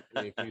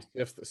 if you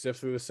sift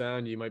through the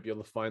sound, you might be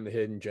able to find the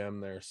hidden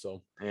gem there.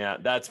 So yeah,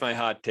 that's my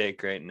hot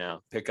take right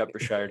now. Pick up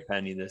Rashard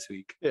Penny this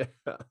week. Yeah,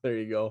 there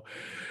you go.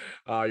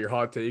 Your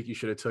hot take, you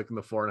should have taken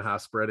the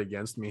 4.5 spread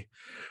against me.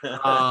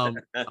 I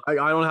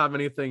don't have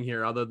anything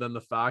here other than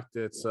the fact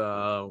it's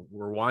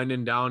we're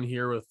winding down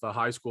here with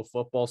high school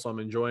football, so I'm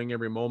enjoying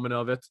every moment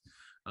of it.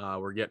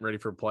 We're getting ready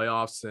for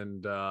playoffs,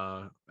 and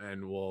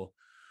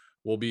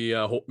we'll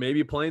be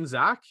maybe playing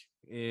Zach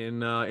in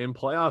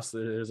playoffs.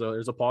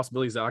 There's a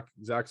possibility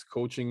Zach's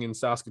coaching in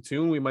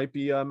Saskatoon. We might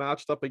be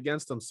matched up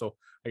against him. So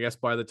I guess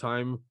by the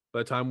time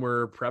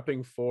we're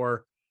prepping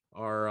for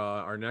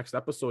our next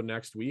episode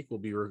next week, we'll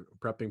be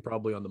prepping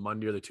probably on the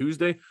Monday or the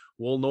Tuesday.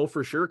 We'll know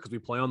for sure because we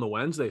play on the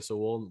Wednesday.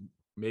 So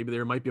maybe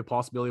there might be a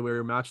possibility where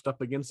we're matched up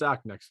against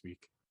Zach next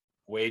week.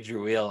 Wager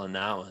wheel on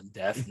that one,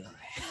 definitely.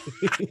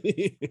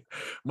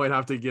 Might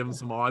have to give him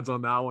some odds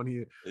on that one.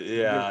 The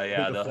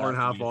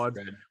 4.5 odds.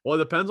 Spread. Well, it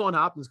depends on what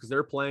happens because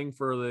they're playing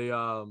for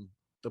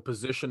the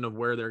position of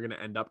where they're going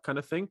to end up, kind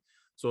of thing.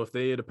 So if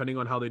they, depending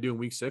on how they do in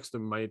week 6, we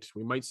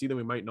might see them,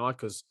 we might not,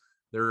 because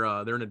they're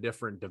in a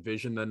different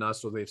division than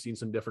us, so they've seen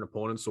some different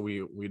opponents. So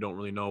we don't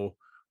really know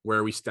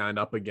where we stand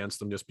up against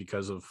them just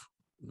because of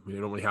we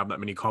don't really have that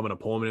many common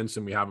opponents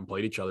and we haven't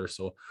played each other.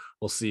 So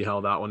we'll see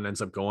how that one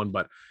ends up going.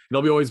 But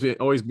it'll always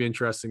be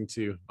interesting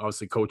to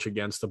obviously coach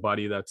against a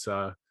buddy that's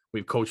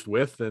we've coached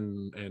with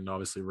and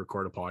obviously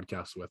record a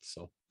podcast with.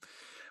 So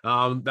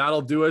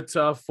that'll do it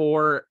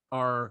for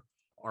our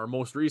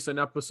most recent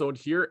episode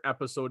here,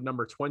 episode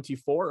number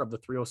 24 of the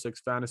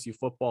 306 Fantasy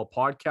Football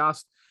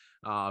Podcast.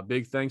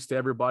 Big thanks to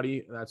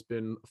everybody that's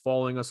been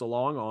following us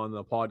along on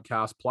the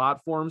podcast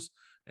platforms,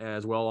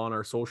 as well on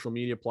our social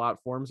media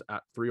platforms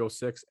at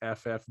 306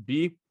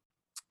 FFB.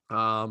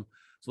 So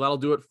that'll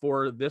do it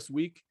for this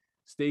week.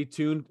 Stay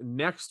tuned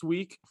next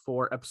week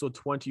for episode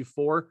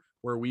 24,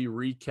 where we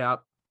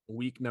recap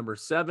week number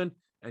 7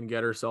 and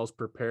get ourselves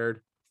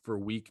prepared for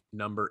week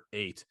number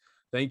 8.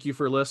 Thank you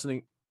for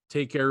listening.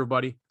 Take care,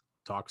 everybody.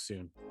 Talk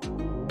soon.